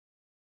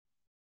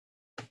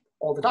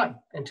all the time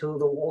until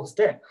the war's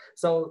there.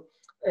 So,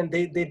 and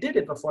they did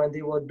it before, and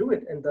they will do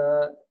it in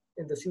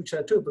the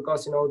future too,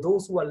 because, you know,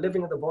 those who are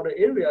living in the border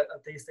area,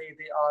 they say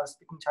they are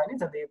speaking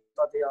Chinese, and they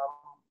thought they are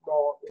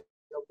more, you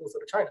know, closer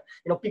to China.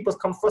 You know, people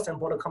come first and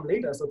border come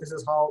later. So this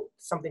is how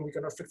something we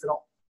cannot fix it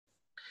all.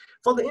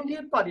 For the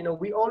Indian part, you know,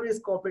 we always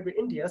cooperate with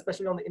India,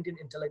 especially on the Indian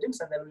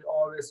intelligence, and then we're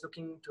always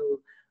looking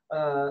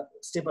to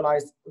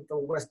stabilize the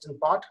Western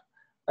part.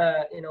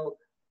 You know,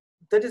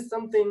 that is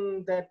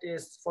something that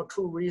is for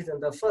two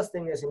reasons. The first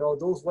thing is, you know,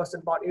 those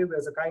Western part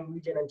areas, the Rakhine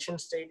region and Chin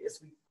State,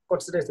 is we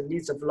consider as the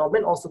least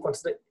development. Also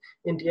consider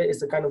India is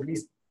the kind of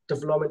least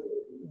development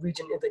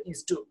region in the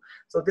East too.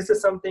 So this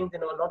is something, you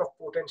know, a lot of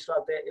potential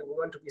out there. If we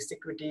want to be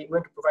security, we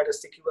want to provide a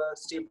secure,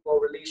 stable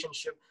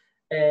relationship,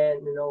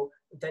 and, you know,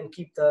 then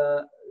keep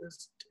the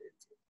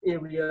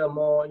area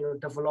more, you know,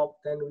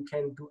 developed, then we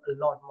can do a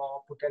lot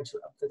more potential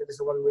up there. That is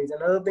one reason.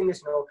 Another thing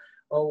is, you know,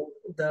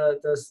 the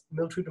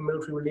military to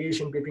military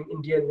relation between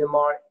India and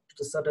Myanmar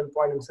to a certain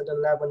point and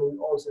certain level, we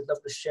also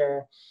love to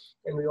share,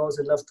 and we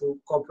also love to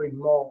cooperate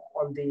more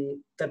on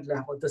that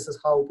level. This is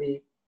how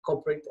we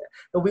cooperate there.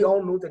 But we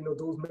all know that, you know,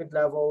 those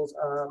mid-levels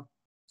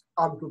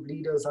armed group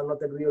leaders are not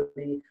that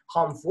really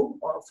harmful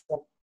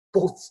for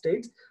both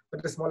states,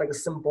 but it's more like a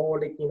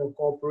symbolic, you know,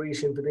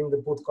 cooperation between the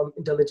both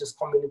intelligence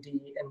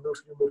community and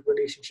military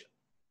relationship.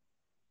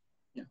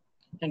 Yeah,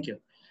 thank you.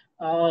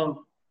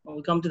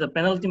 We'll come to the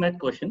penultimate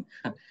question,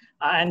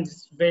 and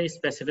it's a very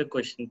specific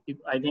question.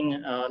 I think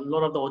a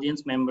lot of the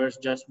audience members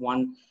just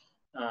want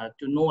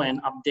to know an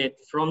update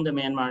from the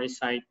Myanmar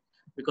side,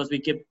 because we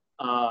keep,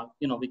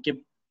 you know,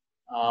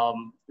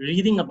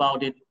 reading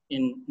about it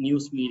in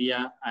news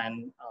media,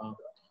 and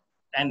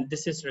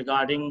this is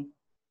regarding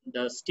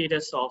the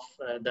status of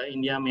the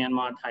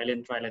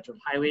India-Myanmar-Thailand trilateral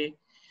highway,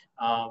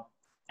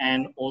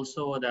 and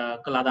also the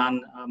Kaladan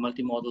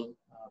multimodal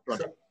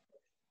project.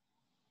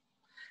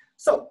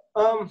 So,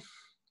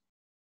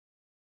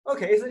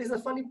 okay, it's a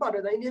funny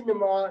part. The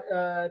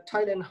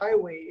India-Myanmar-Thailand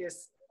highway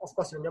is, of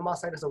course, the Myanmar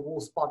side is a war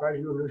spot, right?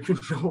 You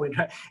know it,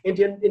 right?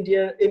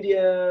 India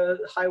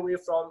highway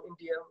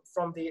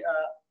from the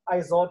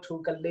Aizawl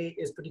to Kalay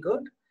is pretty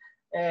good.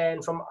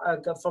 And from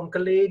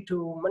Kalay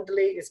to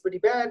Mandalay is pretty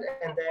bad,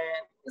 and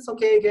then it's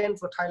okay again.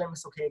 For Thailand,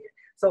 it's okay again.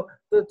 So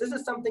this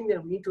is something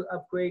that we need to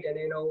upgrade, and,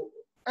 you know,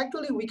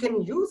 actually we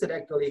can use it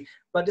actually,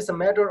 but it's a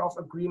matter of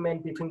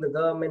agreement between the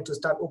government to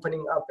start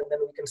opening up, and then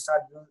we can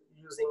start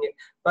using it.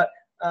 But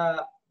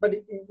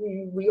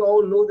we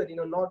all know that, you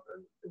know, not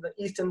the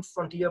eastern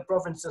frontier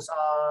provinces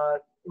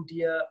are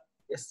India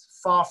is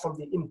far from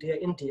the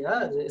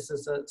India. This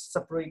is a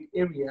separate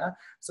area.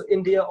 So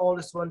India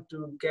always want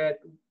to get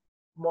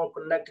more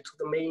connected to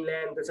the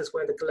mainland. This is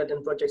where the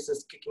Kaladan project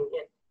is kicking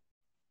in.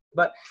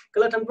 But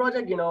Kaladan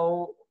project, you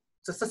know,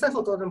 the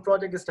successful Kaladan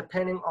project is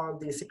depending on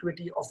the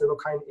security of the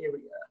Rakhine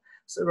area,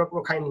 so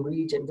Rakhine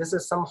region. This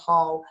is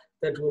somehow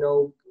that, you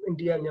know,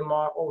 India and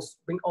Myanmar,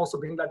 also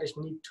Bangladesh,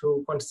 need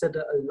to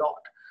consider a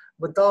lot.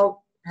 Without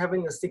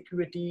having a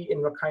security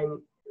in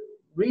Rakhine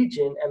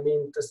region, I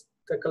mean,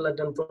 the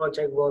Kaladan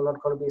project will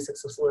not going to be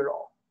successful at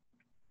all.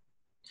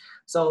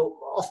 So,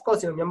 of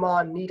course, you know,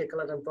 Myanmar need a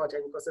Kaladan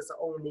project because it's the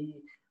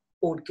only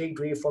port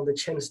gateway from the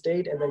Chin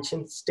State, and then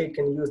Chin State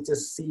can use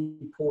this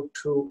seaport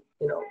to,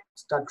 you know,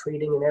 start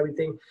trading and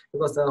everything,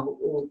 because the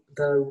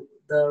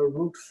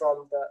route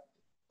from the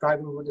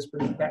driving route is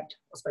pretty bad,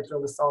 especially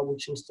on the southern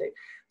Chin State.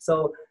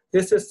 So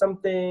this is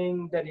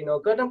something that, you know,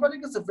 Kaladan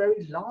project is a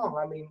very long.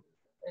 I mean,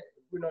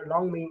 you know,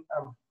 long mean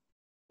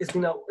it's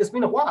been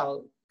a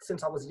while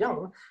since I was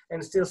young,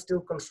 and still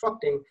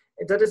constructing.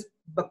 And that is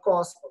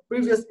because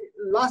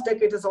last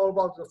decade is all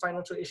about the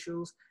financial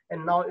issues,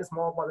 and now it's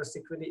more about the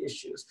security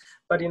issues.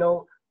 But, you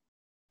know,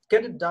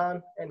 get it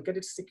done and get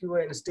it secure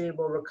and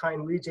stable.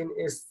 Rakhine region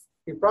is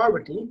the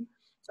priority.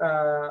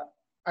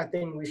 I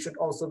think we should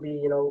also be,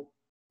 you know,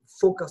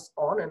 focused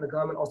on, and the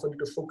government also need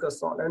to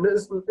focus on. And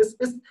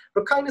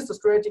Rakhine is a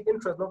strategic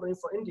interest not only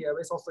for India,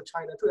 but it's also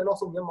China too, and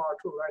also Myanmar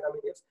too, right? I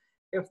mean,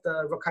 if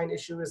the Rakhine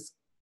issue is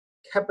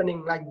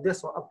happening like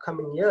this for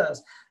upcoming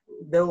years,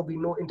 there will be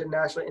no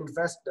international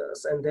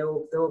investors, and there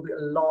will be a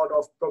lot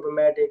of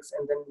problematics,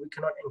 and then we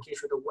cannot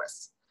engage with the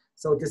West.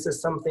 So this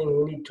is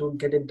something we need to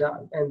get it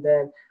done. And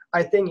then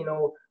I think, you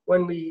know,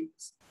 when we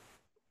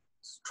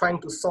trying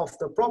to solve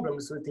the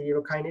problems with the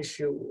Rakhine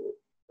issue,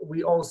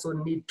 we also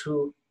need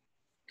to,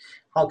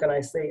 how can I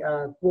say,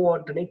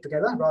 coordinate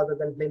together rather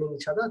than blaming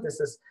each other.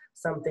 This is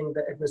something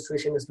the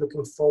administration is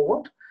looking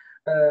forward,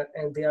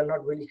 and they are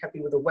not really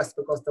happy with the West,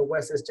 because the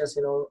West is just,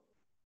 you know,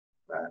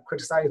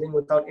 criticizing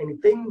without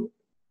anything,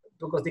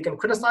 because they can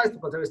criticize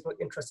because there is no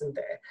interest in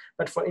there.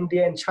 But for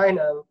India and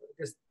China,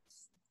 this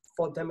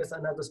for them is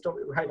another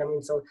story, right? I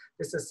mean, so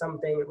this is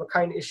something, what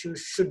kind of issues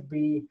should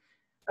be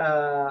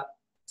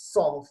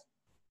solved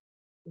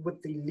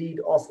with the lead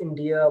of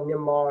India,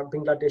 Myanmar,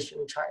 Bangladesh,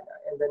 and China.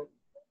 And then,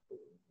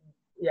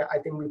 yeah, I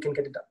think we can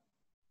get it done.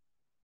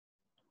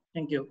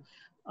 Thank you.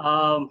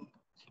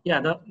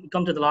 Yeah,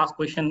 come to the last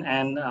question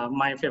and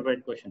my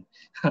favorite question.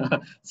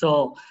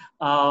 So,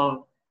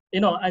 let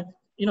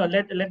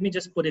me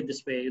just put it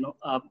this way.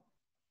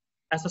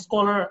 As a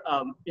scholar,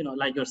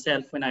 like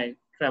yourself, when I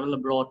travel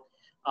abroad,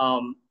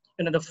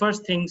 the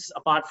first things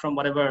apart from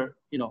whatever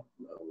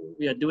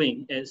we are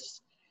doing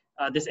is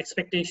this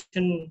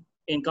expectation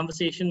in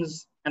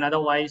conversations and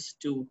otherwise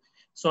to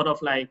sort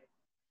of like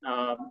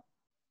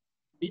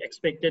be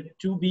expected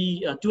to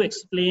be to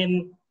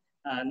explain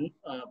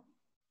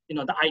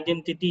the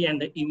identity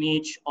and the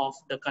image of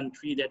the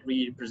country that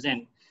we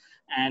represent.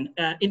 And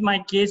in my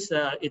case,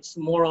 it's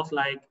more of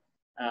like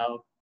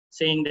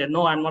saying that,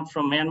 no, I'm not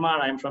from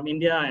Myanmar, I'm from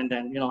India, and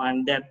then,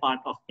 I'm that part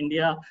of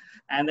India.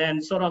 And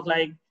then sort of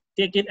like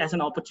take it as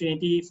an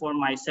opportunity for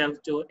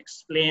myself to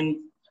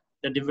explain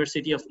the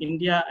diversity of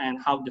India and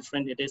how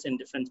different it is in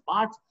different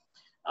parts.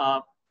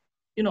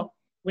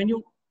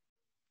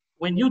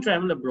 When you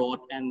travel abroad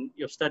and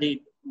you've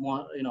studied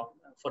more,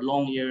 for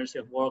long years,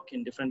 you've worked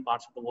in different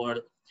parts of the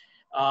world,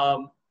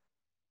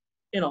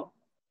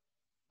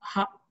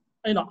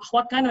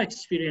 what kind of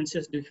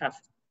experiences do you have,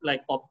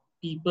 like, of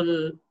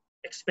people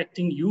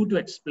expecting you to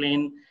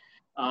explain?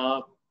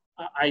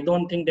 I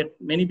don't think that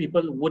many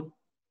people would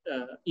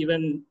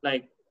even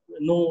like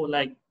know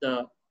like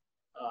the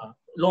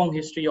long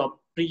history of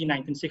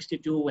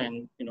pre-1962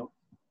 and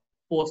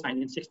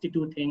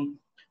post-1962 thing,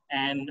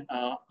 and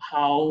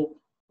how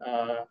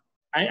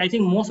I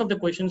think most of the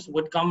questions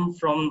would come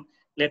from,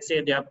 let's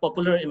say, their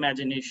popular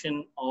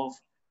imagination of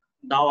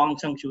Daw Aung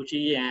San Suu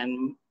Kyi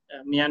and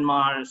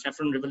Myanmar,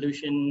 Saffron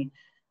Revolution,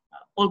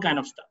 all kind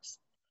of stuff.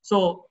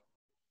 So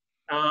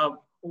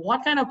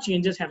what kind of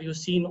changes have you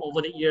seen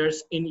over the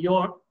years in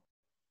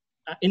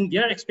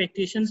their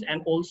expectations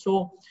and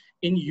also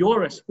in your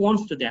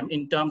response to them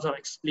in terms of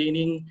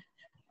explaining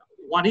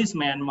what is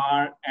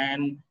Myanmar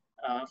and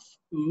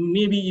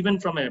maybe even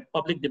from a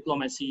public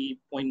diplomacy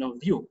point of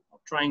view,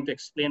 trying to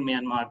explain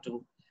Myanmar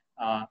to,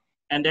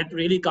 and that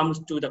really comes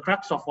to the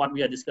crux of what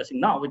we are discussing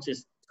now, which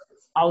is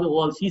how the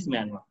world sees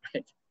Myanmar,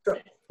 right? Sure.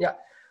 Yeah.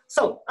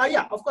 So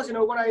yeah, of course,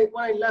 when I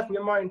left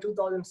Myanmar in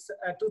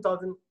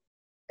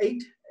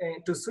 2008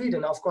 to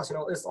Sweden, of course,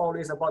 it's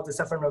always about the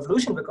Saffron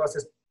Revolution, because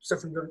the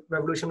Saffron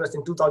Revolution was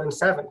in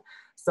 2007.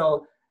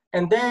 So,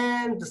 and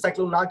then the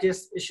Cyclone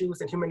Nargis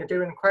issues and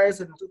humanitarian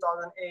crisis in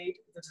 2008.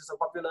 This is a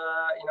popular,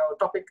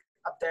 topic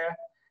up there.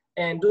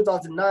 And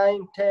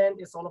 2009-10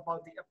 is all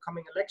about the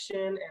upcoming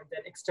election and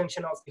then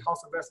extension of the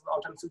House arrest of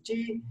Aung San Suu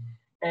Kyi.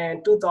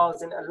 And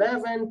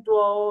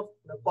 2011-12,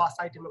 the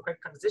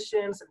quasi-democratic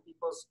transitions and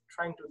people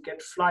trying to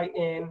get fly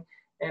in,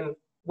 and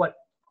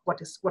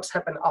what's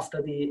happened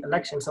after the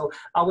election. So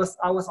I was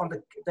on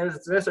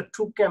there's a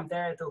true camp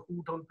there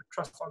who don't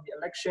trust on the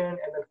election,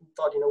 and then who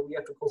thought we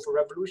have to go for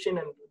revolution,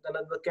 and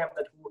another camp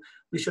that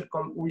we should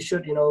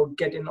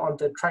get in on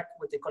the track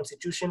with the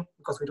constitution,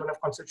 because we don't have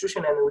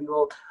constitution and we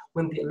will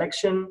win the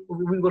election.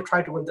 We will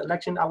try to win the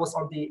election. I was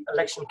on the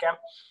election camp,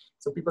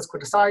 so people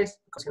criticized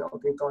because they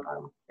thought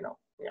I'm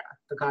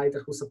the guy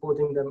who's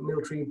supporting the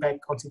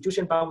military-backed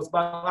constitution, but I was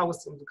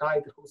the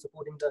guy who's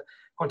supporting the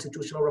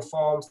constitutional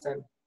reforms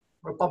and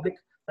republic.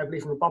 I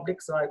believe in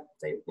republic, so I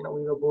say we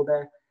will go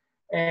there.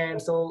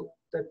 And so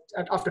that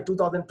after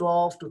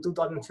 2012 to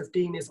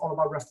 2015 is all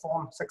about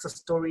reform, success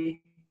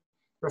story,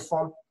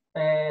 reform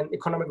and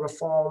economic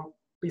reform,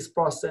 peace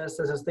process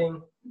as a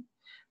thing.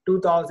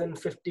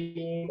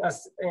 2015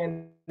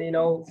 and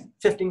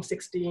 15,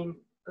 16.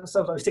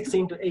 So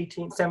 16 to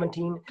 18,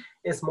 17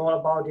 is more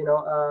about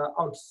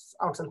Aung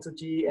San Suu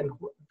Kyi and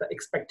the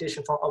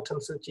expectation from Aung San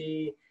Suu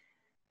Kyi.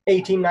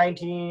 18,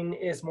 19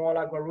 is more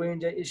like a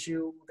Rohingya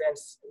issue.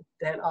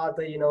 Then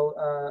other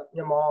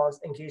Myanmar's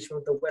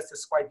engagement with the West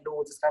is quite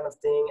low, this kind of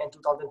thing. And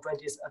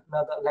 2020 is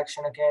another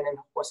election again, and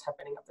what's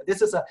happening after.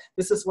 This is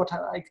what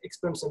I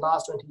experienced in the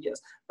last 20 years.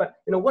 But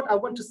what I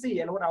want to see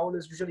and what I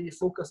always usually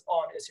focus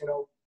on is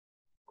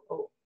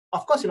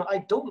of course I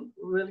don't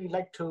really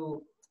like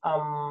to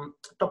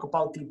talk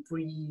about the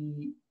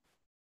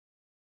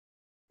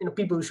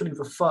people usually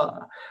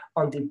refer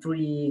on the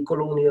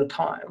pre-colonial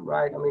time,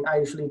 right? I mean, I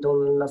usually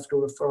don't love to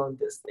refer on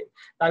this thing.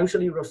 I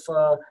usually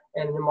refer,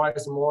 and Myanmar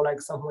is more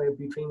like somewhere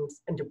between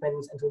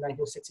independence and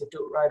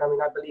 1962, right? I mean,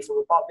 I believe in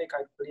republic,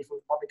 I believe in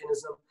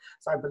republicanism,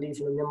 so I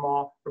believe in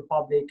Myanmar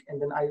republic, and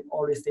then I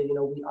always say,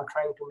 we are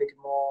trying to make it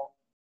more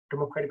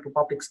democratic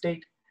republic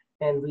state,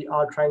 and we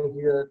are trying to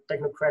be the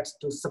technocrats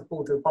to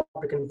support the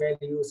Republican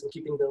values and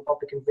keeping the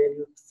Republican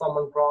value firm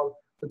on ground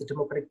with the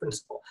democratic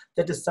principle.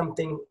 That is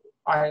something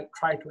I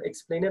try to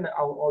explain it, and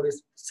I'm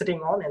always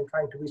sitting on and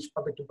trying to reach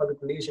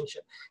public-to-public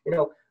relationship.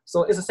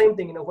 So it's the same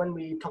thing. When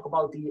we talk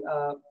about the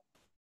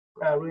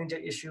Rohingya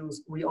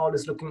issues, we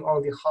always looking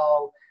on the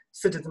how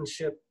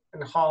citizenship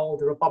and how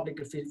the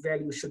republic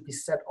value should be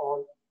set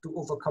on to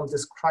overcome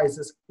this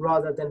crisis,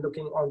 rather than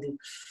looking on the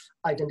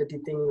identity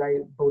thing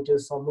like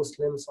Buddhists or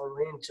Muslims or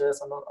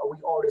Rangers. Are we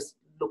always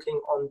looking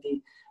on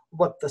the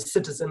what the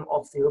citizen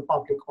of the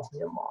Republic of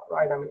Myanmar,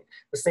 right? I mean,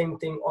 the same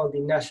thing on the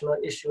national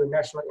issue and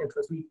national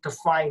interest. We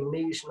define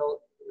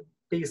national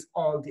based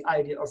on the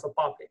idea of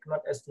republic,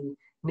 not as the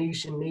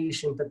nation,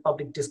 the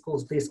public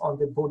discourse based on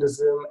the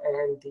Buddhism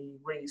and the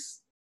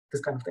race,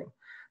 this kind of thing.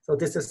 So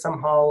this is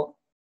somehow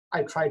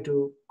I try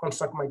to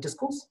construct my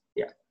discourse.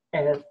 Yeah.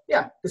 And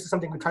yeah, this is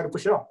something we try to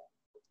push it on.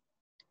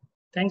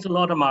 Thanks a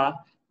lot, Amara.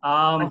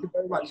 Thank you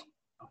very much.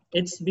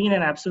 It's been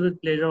an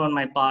absolute pleasure on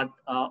my part.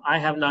 I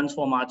have learned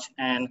so much,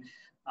 and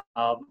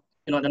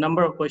you know, the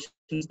number of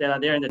questions that are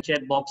there in the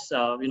chat box.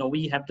 You know,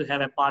 we have to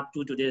have a part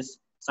 2 to this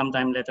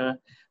sometime later.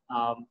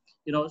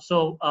 You know,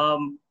 so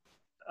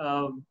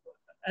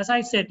as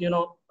I said, you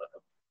know,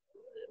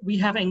 we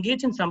have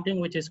engaged in something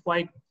which is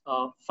quite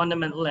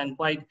fundamental and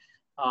quite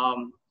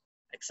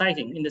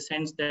exciting, in the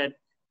sense that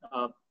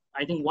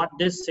I think what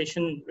this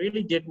session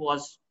really did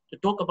was to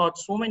talk about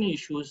so many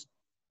issues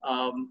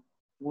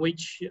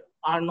which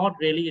are not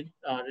really,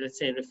 let's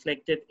say,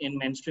 reflected in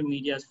mainstream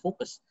media's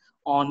focus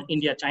on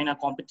India-China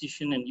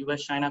competition and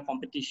US-China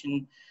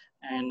competition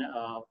and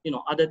you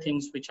know, other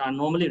things which are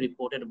normally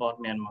reported about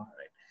Myanmar,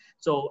 right?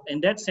 So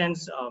in that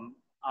sense,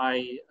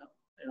 I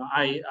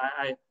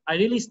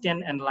really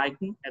stand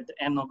enlightened at the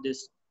end of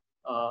this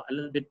a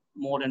little bit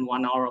more than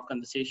 1 hour of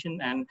conversation.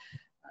 And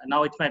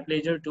now it's my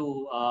pleasure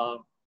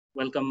to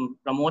welcome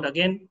Pramod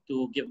again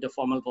to give the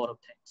formal vote of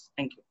thanks.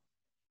 Thank you.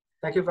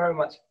 Thank you very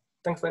much.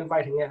 Thanks for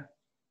inviting me.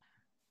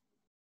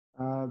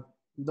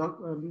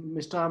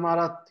 Mr.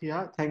 Amara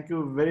Thiha, thank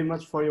you very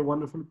much for your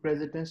wonderful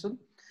presentation.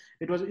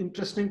 It was an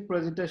interesting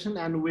presentation,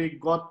 and we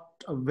got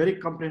a very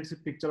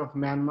comprehensive picture of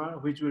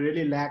Myanmar, which we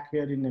really lack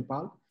here in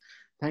Nepal.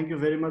 Thank you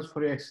very much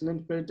for your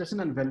excellent presentation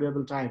and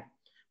valuable time.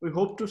 We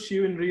hope to see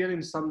you in real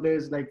in some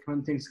days, like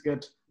when things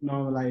get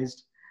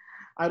normalized.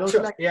 I'd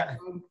also like to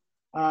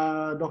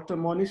thank Dr.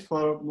 Monish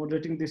for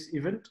moderating this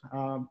event.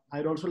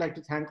 I'd also like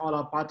to thank all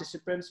our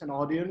participants and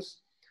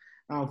audience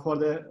for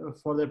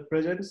their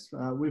presence.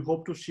 We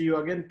hope to see you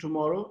again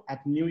tomorrow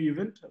at new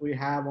event we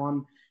have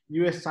on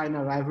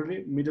US-China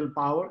rivalry, middle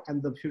power,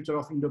 and the future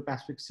of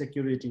Indo-Pacific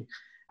security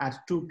at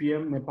 2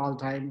 p.m. Nepal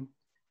time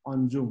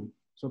on Zoom.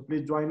 So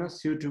please join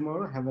us. See you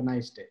tomorrow. Have a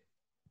nice day.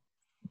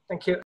 Thank you.